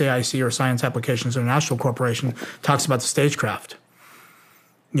SAIC or Science Applications International Corporation talks about the stagecraft.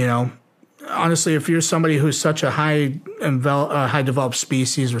 Honestly, if you're somebody who's such a high developed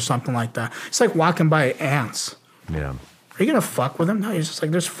species or something like that, it's like walking by ants. Yeah. Are you going to fuck with them? No, you're just like,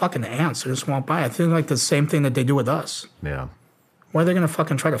 there's fucking ants. They just walk by. I think like the same thing that they do with us. Yeah. Why are they going to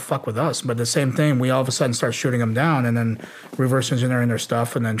fucking try to fuck with us? But the same thing, we all of a sudden start shooting them down and then reverse engineering their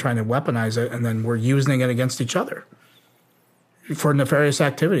stuff and then trying to weaponize it, and then we're using it against each other for nefarious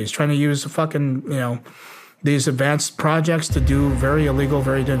activities, trying to use fucking, these advanced projects to do very illegal,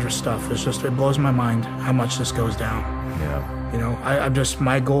 very dangerous stuff. It blows my mind how much this goes down. Yeah.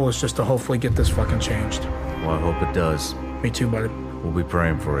 My goal is just to hopefully get this fucking changed. Well, I hope it does. Me too, buddy. We'll be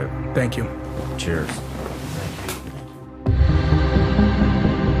praying for you. Thank you. Cheers.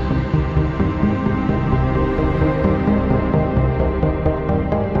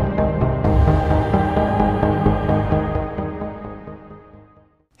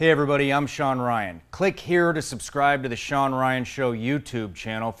 Hey everybody, I'm Shawn Ryan. Click here to subscribe to the Shawn Ryan Show YouTube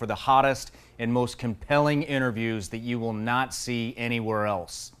channel for the hottest and most compelling interviews that you will not see anywhere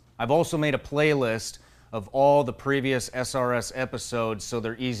else. I've also made a playlist of all the previous SRS episodes so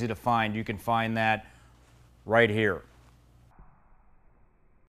they're easy to find. You can find that right here.